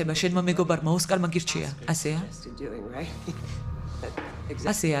 ამის გაკეთება შენმა მეგობარმა ოსკარმა გირჩია, ასეა?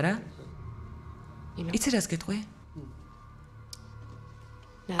 ასე არა? იცი რას გეტყვი?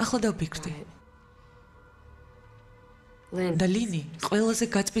 ახლა დავფიქრდი. და ლინი ყველაზე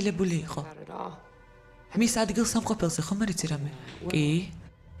გაწბილებული იყო. მის ადგილსამყოფელზე ხომ არ იცი რამე? კი,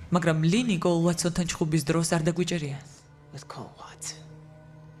 მაგრამ ლინი კოულ ვატსონთან ჩხუბის დროს არ დაგვიჭერია.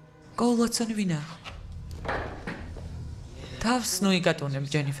 კოულ ვატსონი ვინაა? თავს ნუიკატუნებ,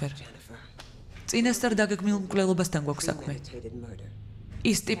 ჯენიფერ. წინასწარ დაგეგმილ მკვლელობასთან გვაქვს საქმე.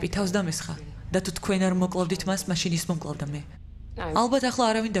 ის ტიპი თავს დამესხა და თუ თქვენ არ მოკლავდით მას, მაშინ ის მომკლავდა მე. ალბათ ახლა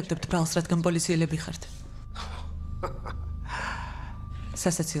არავინ დაგდებთ ბრალს, რადგან პოლიციელები ხართ.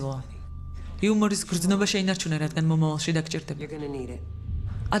 სასაცილოა. იუმორის გრძნობა შეინარჩუნე, რადგან მომავალში დაგჭირდება.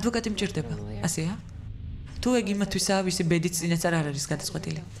 ადვოკატი მჭირდება, ასეა? თუ ეგ იმათვისაა, ვისი ბედით წინასწარ არ არის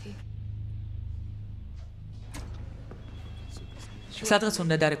გადაწყვეტილი. სადღაც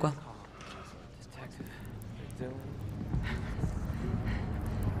უნდა დარეკვა.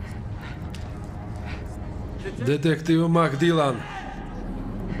 დეტექტივ მაგდილან.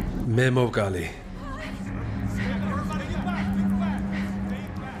 მე მოვკალი.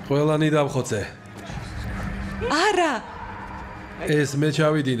 ყველანი დავხოცე. არა! ეს მე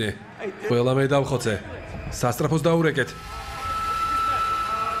ჩავიდინე. ყველა მე დავხოცე. სასტრაფოს დაურეკეთ.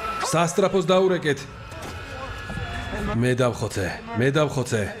 სასტრაფოს დაურეკეთ. მე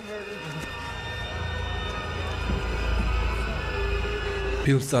დავხოცე.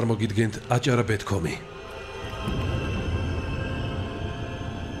 ფილმს წარმოგიდგენთ აჭარა ბეთქომი.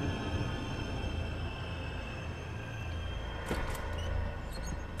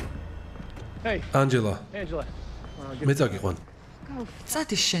 ანჯელა. მე წაგიყვან.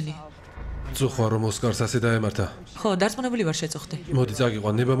 წადი შენი. წუხვა რომ ოსკარს ასე დაემართა. ხო, დარწმუნებული ვარ შეწუხდი. მოდი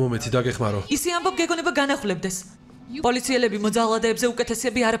წაგიყვან, ნება მომეცი დაგეხმარო. ისი ამბობ გეგონება განახლებდეს. პოლიციელები მოძალადეებზე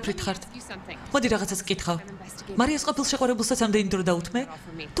უკეთესები არაფრით ხართ. მოდი რაღაცას გკითხავ. მარიას ყოფილ შეყვარებულსაც ამდენი დრო დაუთმე?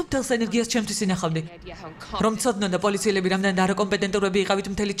 თუ მთელს ენერგიას ჩემთვის ინახავდი? რომ ცოდნო და პოლიციელები რამდენად არაკომპეტენტურები იყავით,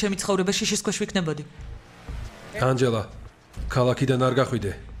 მთელი ჩემი ცხოვრება შიშის ქვეშ ვიქნებოდი. ანჯელა, ქალაქიდან არ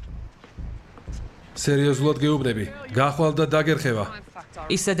გახვიდე. სერიოზულად გეუბნები, გახვალ და დაგერხევა.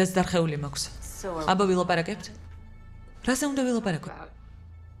 ის სადაც დარხეული მაქვს. აბა ვილაპარაკებთ? რაზე უნდა ვილაპარაკო?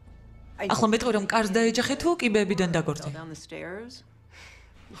 ახლა მეტყვი რომ კარს დაეჯახე თუ კიბეებიდან დაგორდი?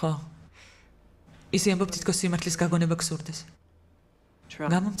 ხო. ისი ამბობ თითქოს სიმართლის გაგონება გსურდეს.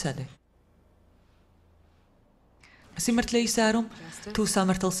 გამომცადე. სიმართლე ისაა რომ თუ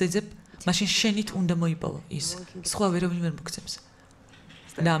სამართალს ეძებ, მაშინ შენით უნდა მოიპოვო ის. სხვა ვერავინ ვერ მოგცემს.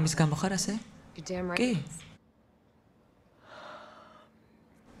 და ამის გამო ხარ ასე? კი.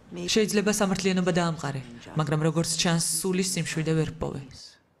 შეიძლება სამართლიანობა დაამყარე, მაგრამ როგორც ჩანს, სულის სიმშვიდე ვერ პოვე.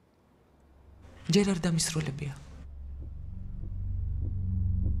 ჯერ არ დამისრულებია.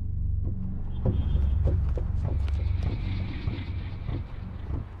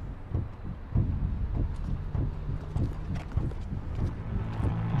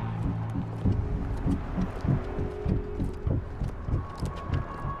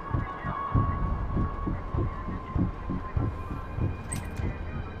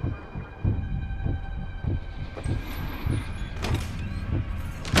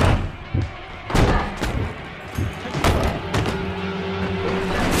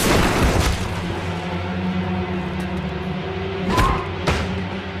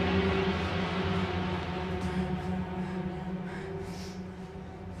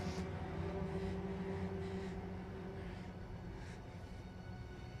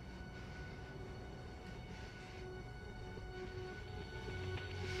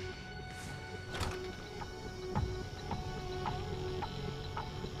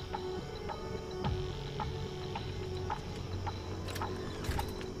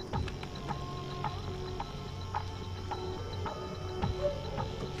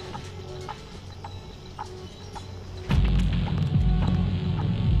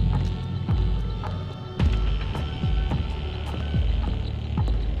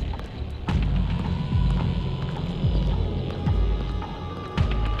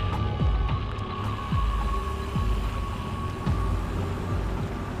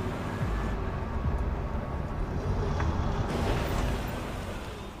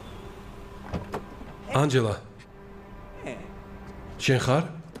 ანჯელა. შენ ხარ?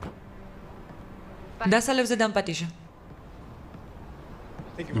 დასალევზე დამპატიჟა.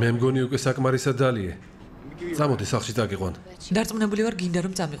 მე მგონი უკვე საკმარისად დალიე. წამოდი სახლში დაგიყვან. დარწმუნებული ვარ გინდა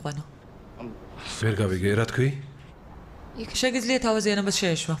რომ წამიყვანო. ვერ გავიგე, რა თქვი? შეგიძლია თავაზიანობას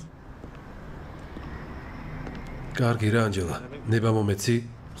შეეშვა. კარგი რა ანჯელა. ნება მომეცი,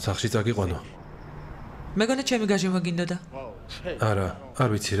 სახლში დაგიყვანო. მეგონა ჩემი გაჟიმა გინდოდა. არა, არ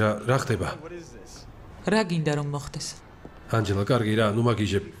ვიცი რა ხდება. რა გინდა რომ მოხდეს? ანჯელა, კარგი რა, ნუ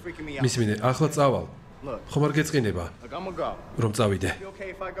მაგიჟებ. მისმინე, ახლა წავალ. ხომ არ გეწყინება? რომ წავიდე.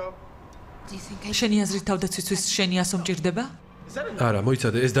 შენი აზრით თავდაცვისთვის შენი ასო მჭირდება? არა,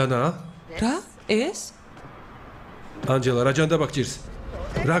 მოიცადე, ეს დანაა? რა? ეს? ანჯელა, რა ჯანდაბა გჭირს?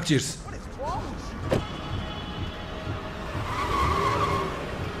 რა გჭირს?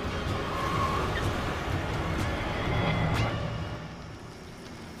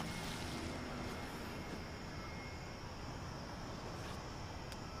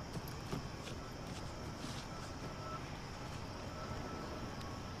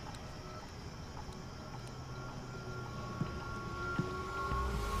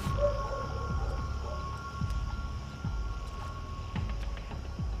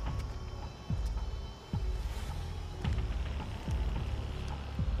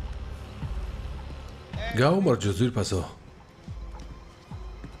 გაუმარჯო ძვირფასო.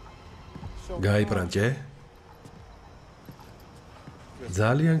 გაიბრანჭე?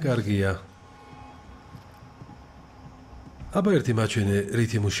 ძალიან კარგია. აბა ერთი მაჩვენე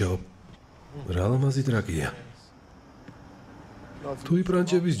რითი მუშაობ. რა ლამაზი ტრაკია. თუ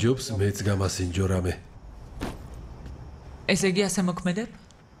იბრანჭების ჯობს მეც გამასინჯო რამე. ესე იგი ასე მოქმედებ?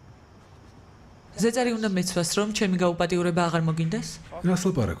 ზეწარი უნდა მეცვას რომ ჩემი გაუპატიურება აღარ მოგინდეს? რას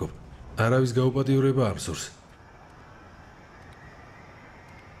ლაპარაკობ? არავის გაუპატიურება არ მსურს.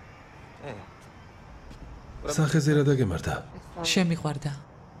 სახეზე რა დაგემართა? შემიყვარდა.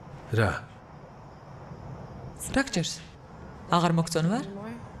 რა? რა გჭირს? აღარ მოგწონ ვარ?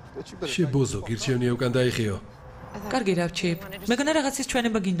 შებოზო, გირჩევნია უკან დაიხიო. კარგი რა ვჩიფ. მეგონა რაღაცის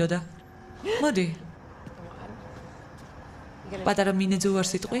ჩვენება გინდოდა. მოდი. პატარა მინეძე უარ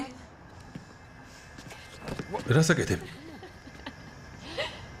სიტყვი? რას აკეთებ?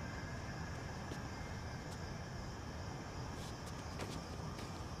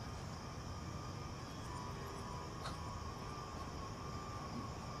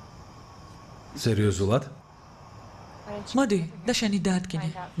 სერიოზულად? მოდი და შენი დაადგინე,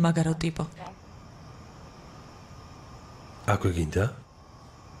 მაგარო ტიპო. აქვე გინდა?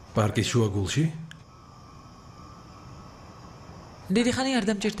 პარკის შუაგულში? დიდი ხანი არ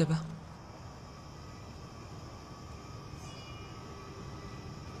დამჭირდება.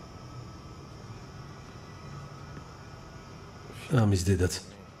 ამის დედაც.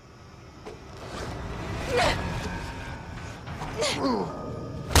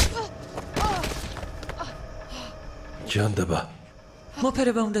 ჯანდაბა.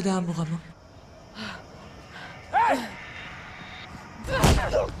 მოფერება უნდა დაამოღამო.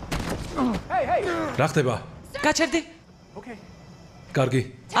 რა ხდება? გაჩერდი. კარგი.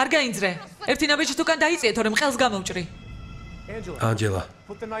 არ გაინძრე. ერთი ნაბიჯით უკან დაიწიე, თორემ ხელს გამოვჭრი. ანჯელა,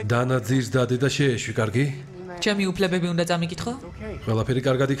 დანა ძირს დადე და შეეშვი, კარგი? ჩემი უფლებები უნდა წამიკითხო? ყველაფერი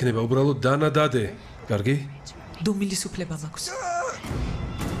კარგად იქნება, უბრალოდ დანა დადე. კარგი? დუმილის უფლება მაქვს.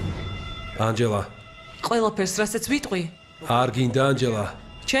 ანჯელა. ყველაფერს რასაც ვიტყვი, არ გინდა ანჯელა.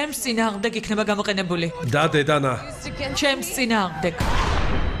 ჩემს წინააღმდეგ იქნება გამოყენებული. დადე დანა. ჩემს წინააღმდეგ.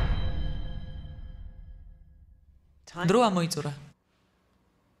 დრო ამოიწურა.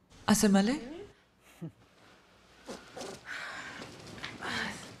 ასე მალე?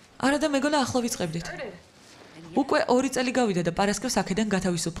 არა და მეგონა ახლა ვიწყებდით. უკვე 2 წელი გავიდა და პარასკევს აქედან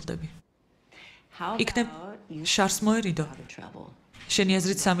გათავისუფლდები. იქნებ შარს მოერიდო. შენი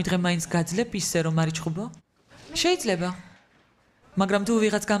აზრით 3 დღე მაინც გაძლებ ისე რომ არ იჩხუბო? შეიძლება. მაგრამ თუ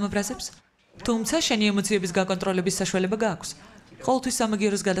ვიღაც გამობრაზებს, თუმცა შენი ემოციების გაკონტროლების საშუალება გააქვს. ყოველთვის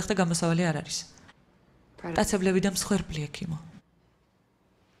სამაგიეროს გადახდა გამოსავალი არ არის. დაწებლები და მსხვეპლი ექიმო.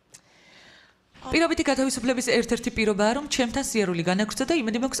 პირობითი გათავისუფლების ერთ-ერთი პირობაა, რომ ჩემთან სიარული განაგრძო და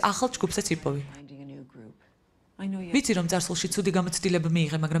იმედი მაქვს ახალ ჯგუფსაც იპოვი. ვიცი რომ წარსულში ცუდი გამოცდილება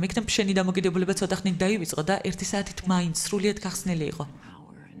მიიღე, მაგრამ იქნებ შენი დამოკიდებულება ცოტა ხნით დაივიწყო და 1 საათით მაინც სრულიად გახსნილი იყო.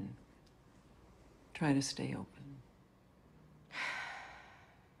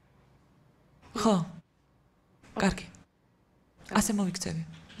 ხო. კარგი. ასე მოვიქცევი.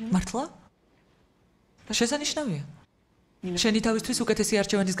 მართლა? შესანიშნავია. შენი თავისთვის უკეთესი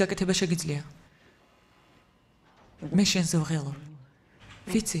არჩევანის გაკეთება შეგიძლია. მე შენზე ვღელო.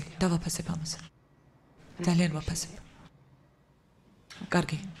 ვიცი, დავაფასებ ამას. ძალიან ვაფასებ.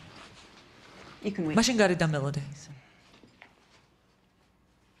 კარგი. მაშინ გარეთ დამელოდე.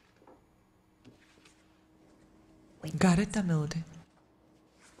 გარეთ დამელოდე.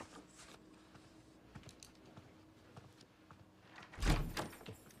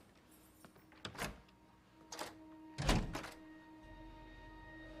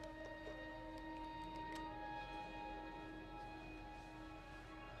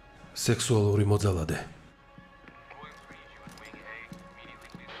 სექსუალური მოძალადე.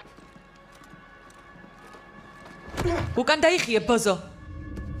 უკან დაიხიე ბოზო.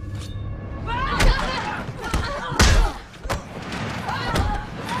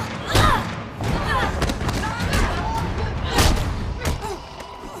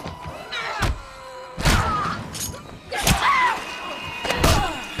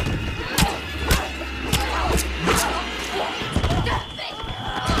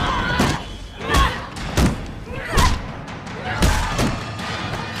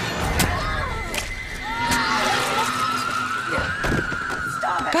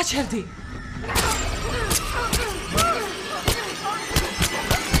 გაჩერდი.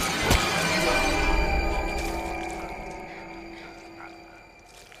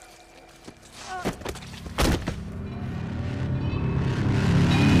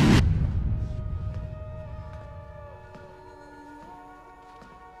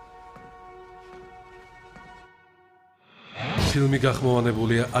 ფილმი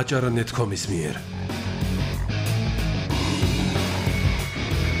გახმოვანებულია აჭარა.net.com-ის მიერ.